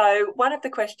here. So one of the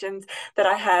questions that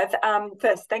I have,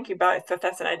 first, thank you both for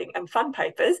fascinating and fun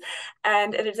papers.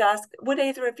 And it is asked, would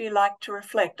either of you like to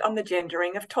reflect on the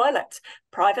gendering of toilets,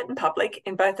 private and public,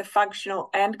 in both a functional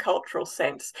and cultural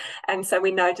sense? And so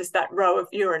we noticed that row of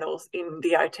urinals in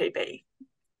the OTB.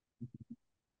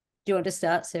 Do you want to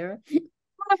start, Sarah?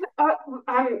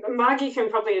 Margie can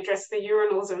probably address the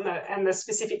urinals and the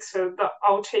specifics for the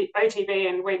OTB,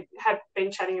 and we have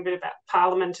been chatting a bit about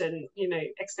Parliament and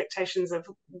expectations of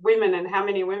women and how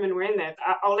many women were in there.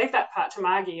 But I'll leave that part to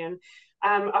Margie, and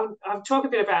I'll talk a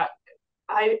bit about.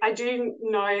 I do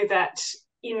know that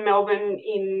in Melbourne,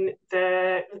 in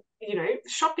the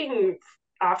shopping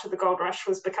after the gold rush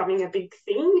was becoming a big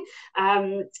thing,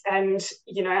 and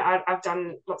I've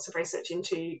done lots of research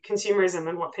into consumerism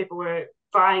and what people were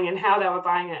buying and how they were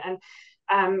buying it,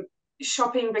 and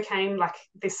shopping became like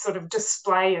this sort of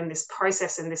display and this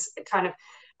process and this kind of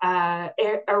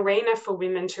arena for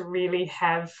women to really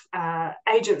have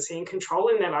agency and control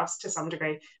in their lives to some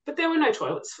degree, but there were no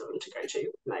toilets for them to go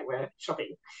to when they were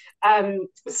shopping.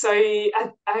 So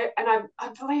I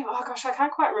believe, oh gosh, I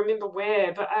can't quite remember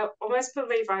where, but I almost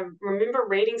believe I remember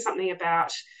reading something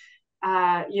about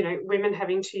women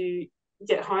having to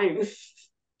get home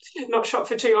not shop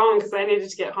for too long because they needed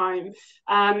to get home.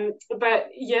 But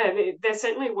yeah, there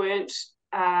certainly weren't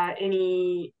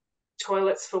any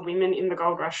toilets for women in the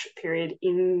gold rush period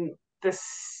in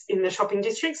the shopping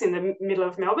districts in the middle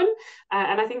of Melbourne.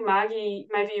 And I think, Margie,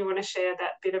 maybe you want to share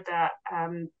that bit about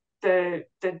the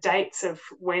dates of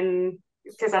when,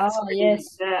 because that's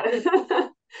yes.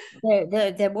 Yeah.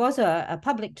 there was a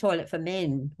public toilet for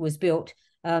men was built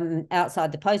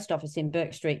outside the post office in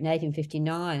Burke Street in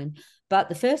 1859. But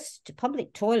the first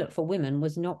public toilet for women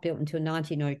was not built until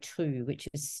 1902, which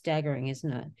is staggering,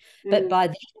 isn't it? But by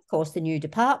then, of course, the new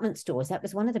department stores, that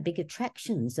was one of the big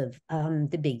attractions of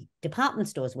the big department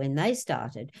stores when they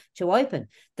started to open,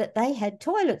 that they had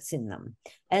toilets in them.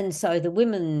 And so the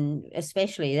women,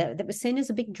 especially, that was seen as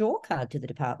a big draw card to the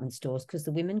department stores because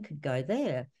the women could go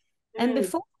there. And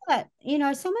before that,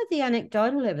 some of the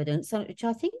anecdotal evidence, which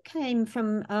I think came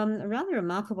from a rather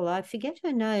remarkable, I forget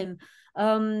her name,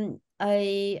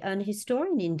 an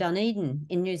historian in Dunedin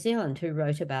in New Zealand who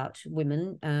wrote about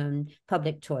women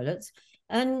public toilets,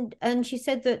 and she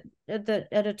said that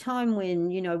at a time when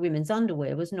women's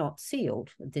underwear was not sealed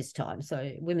at this time,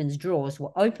 so women's drawers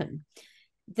were open,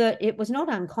 that it was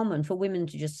not uncommon for women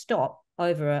to just stop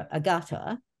over a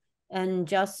gutter and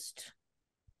just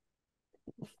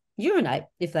urinate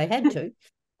if they had to,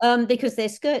 because their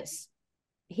skirts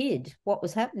hid what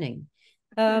was happening.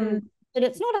 But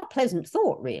it's not a pleasant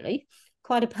thought, really,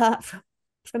 quite apart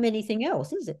from anything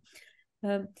else, is it?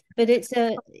 But it's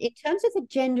in terms of the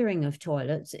gendering of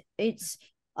toilets,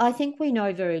 I think we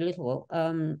know very little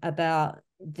about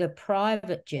the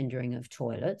private gendering of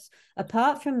toilets,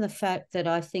 apart from the fact that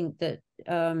I think that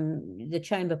the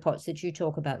chamber pots that you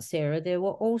talk about, Sarah, there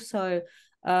were also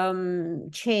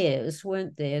chairs,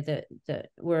 weren't there, that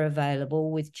were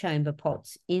available with chamber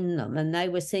pots in them, and they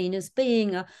were seen as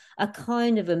being a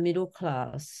kind of a middle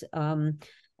class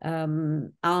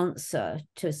answer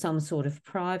to some sort of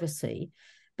privacy.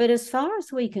 But as far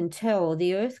as we can tell,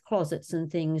 the earth closets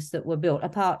and things that were built,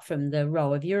 apart from the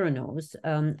row of urinals,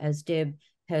 as Deb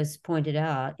has pointed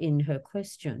out in her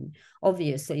question,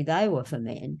 obviously they were for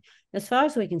men. As far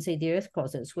as we can see, the earth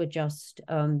closets were just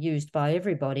used by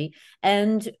everybody.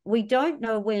 And we don't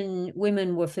know when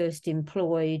women were first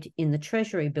employed in the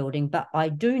Treasury building, but I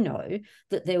do know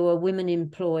that there were women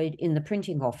employed in the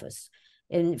printing office.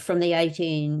 And from the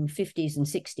 1850s and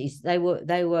 60s,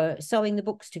 they were sewing the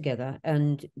books together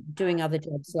and doing other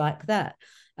jobs like that.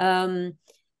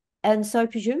 And so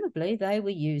presumably they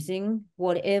were using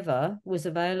whatever was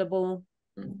available,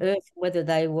 whether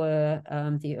they were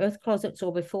the earth closets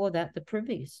or before that, the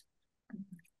privies.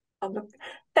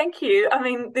 Thank you. I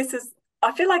mean,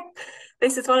 I feel like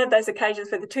this is one of those occasions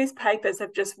where the two papers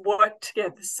have just worked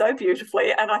together so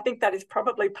beautifully. And I think that is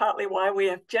probably partly why we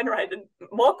have generated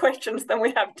more questions than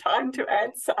we have time to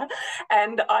answer.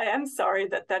 And I am sorry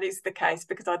that that is the case,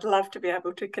 because I'd love to be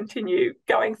able to continue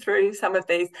going through some of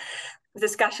these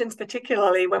discussions,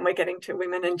 particularly when we're getting to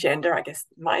women and gender, I guess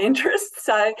my interest.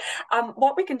 So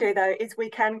what we can do, though, is we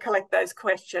can collect those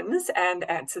questions and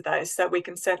answer those. So we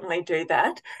can certainly do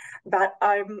that. But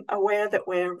I'm aware that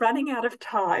we're running out of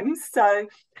time. So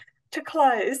to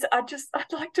close, I'd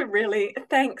like to really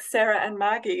thank Sarah and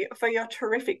Margie for your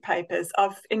terrific papers.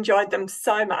 I've enjoyed them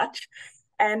so much.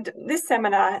 And this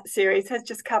seminar series has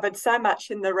just covered so much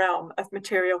in the realm of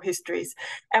material histories.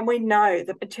 And we know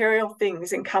that material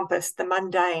things encompass the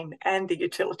mundane and the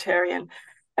utilitarian.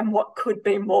 And what could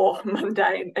be more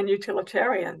mundane and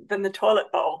utilitarian than the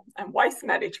toilet bowl and waste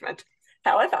management?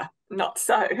 However, not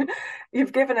so.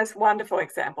 You've given us wonderful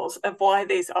examples of why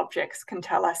these objects can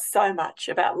tell us so much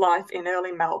about life in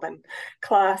early Melbourne: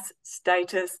 class,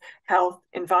 status, health,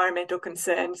 environmental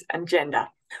concerns, and gender.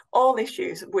 All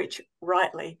issues which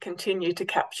rightly continue to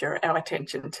capture our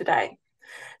attention today.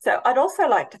 So I'd also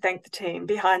like to thank the team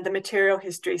behind the Material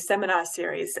History Seminar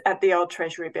Series at the Old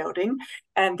Treasury Building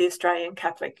and the Australian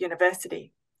Catholic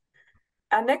University.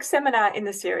 Our next seminar in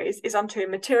the series is on 2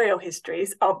 material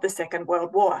histories of the Second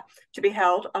World War, to be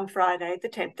held on Friday, the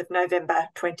 10th of November,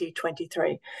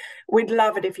 2023. We'd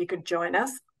love it if you could join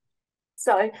us.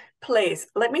 So please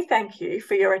let me thank you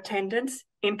for your attendance,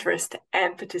 interest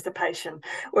and participation.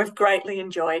 We've greatly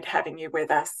enjoyed having you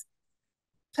with us.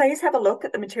 Please have a look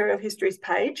at the Material Histories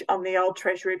page on the Old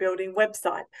Treasury Building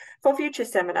website for future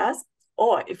seminars,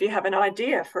 or if you have an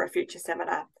idea for a future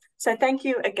seminar. So thank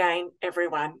you again,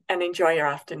 everyone, and enjoy your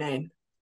afternoon.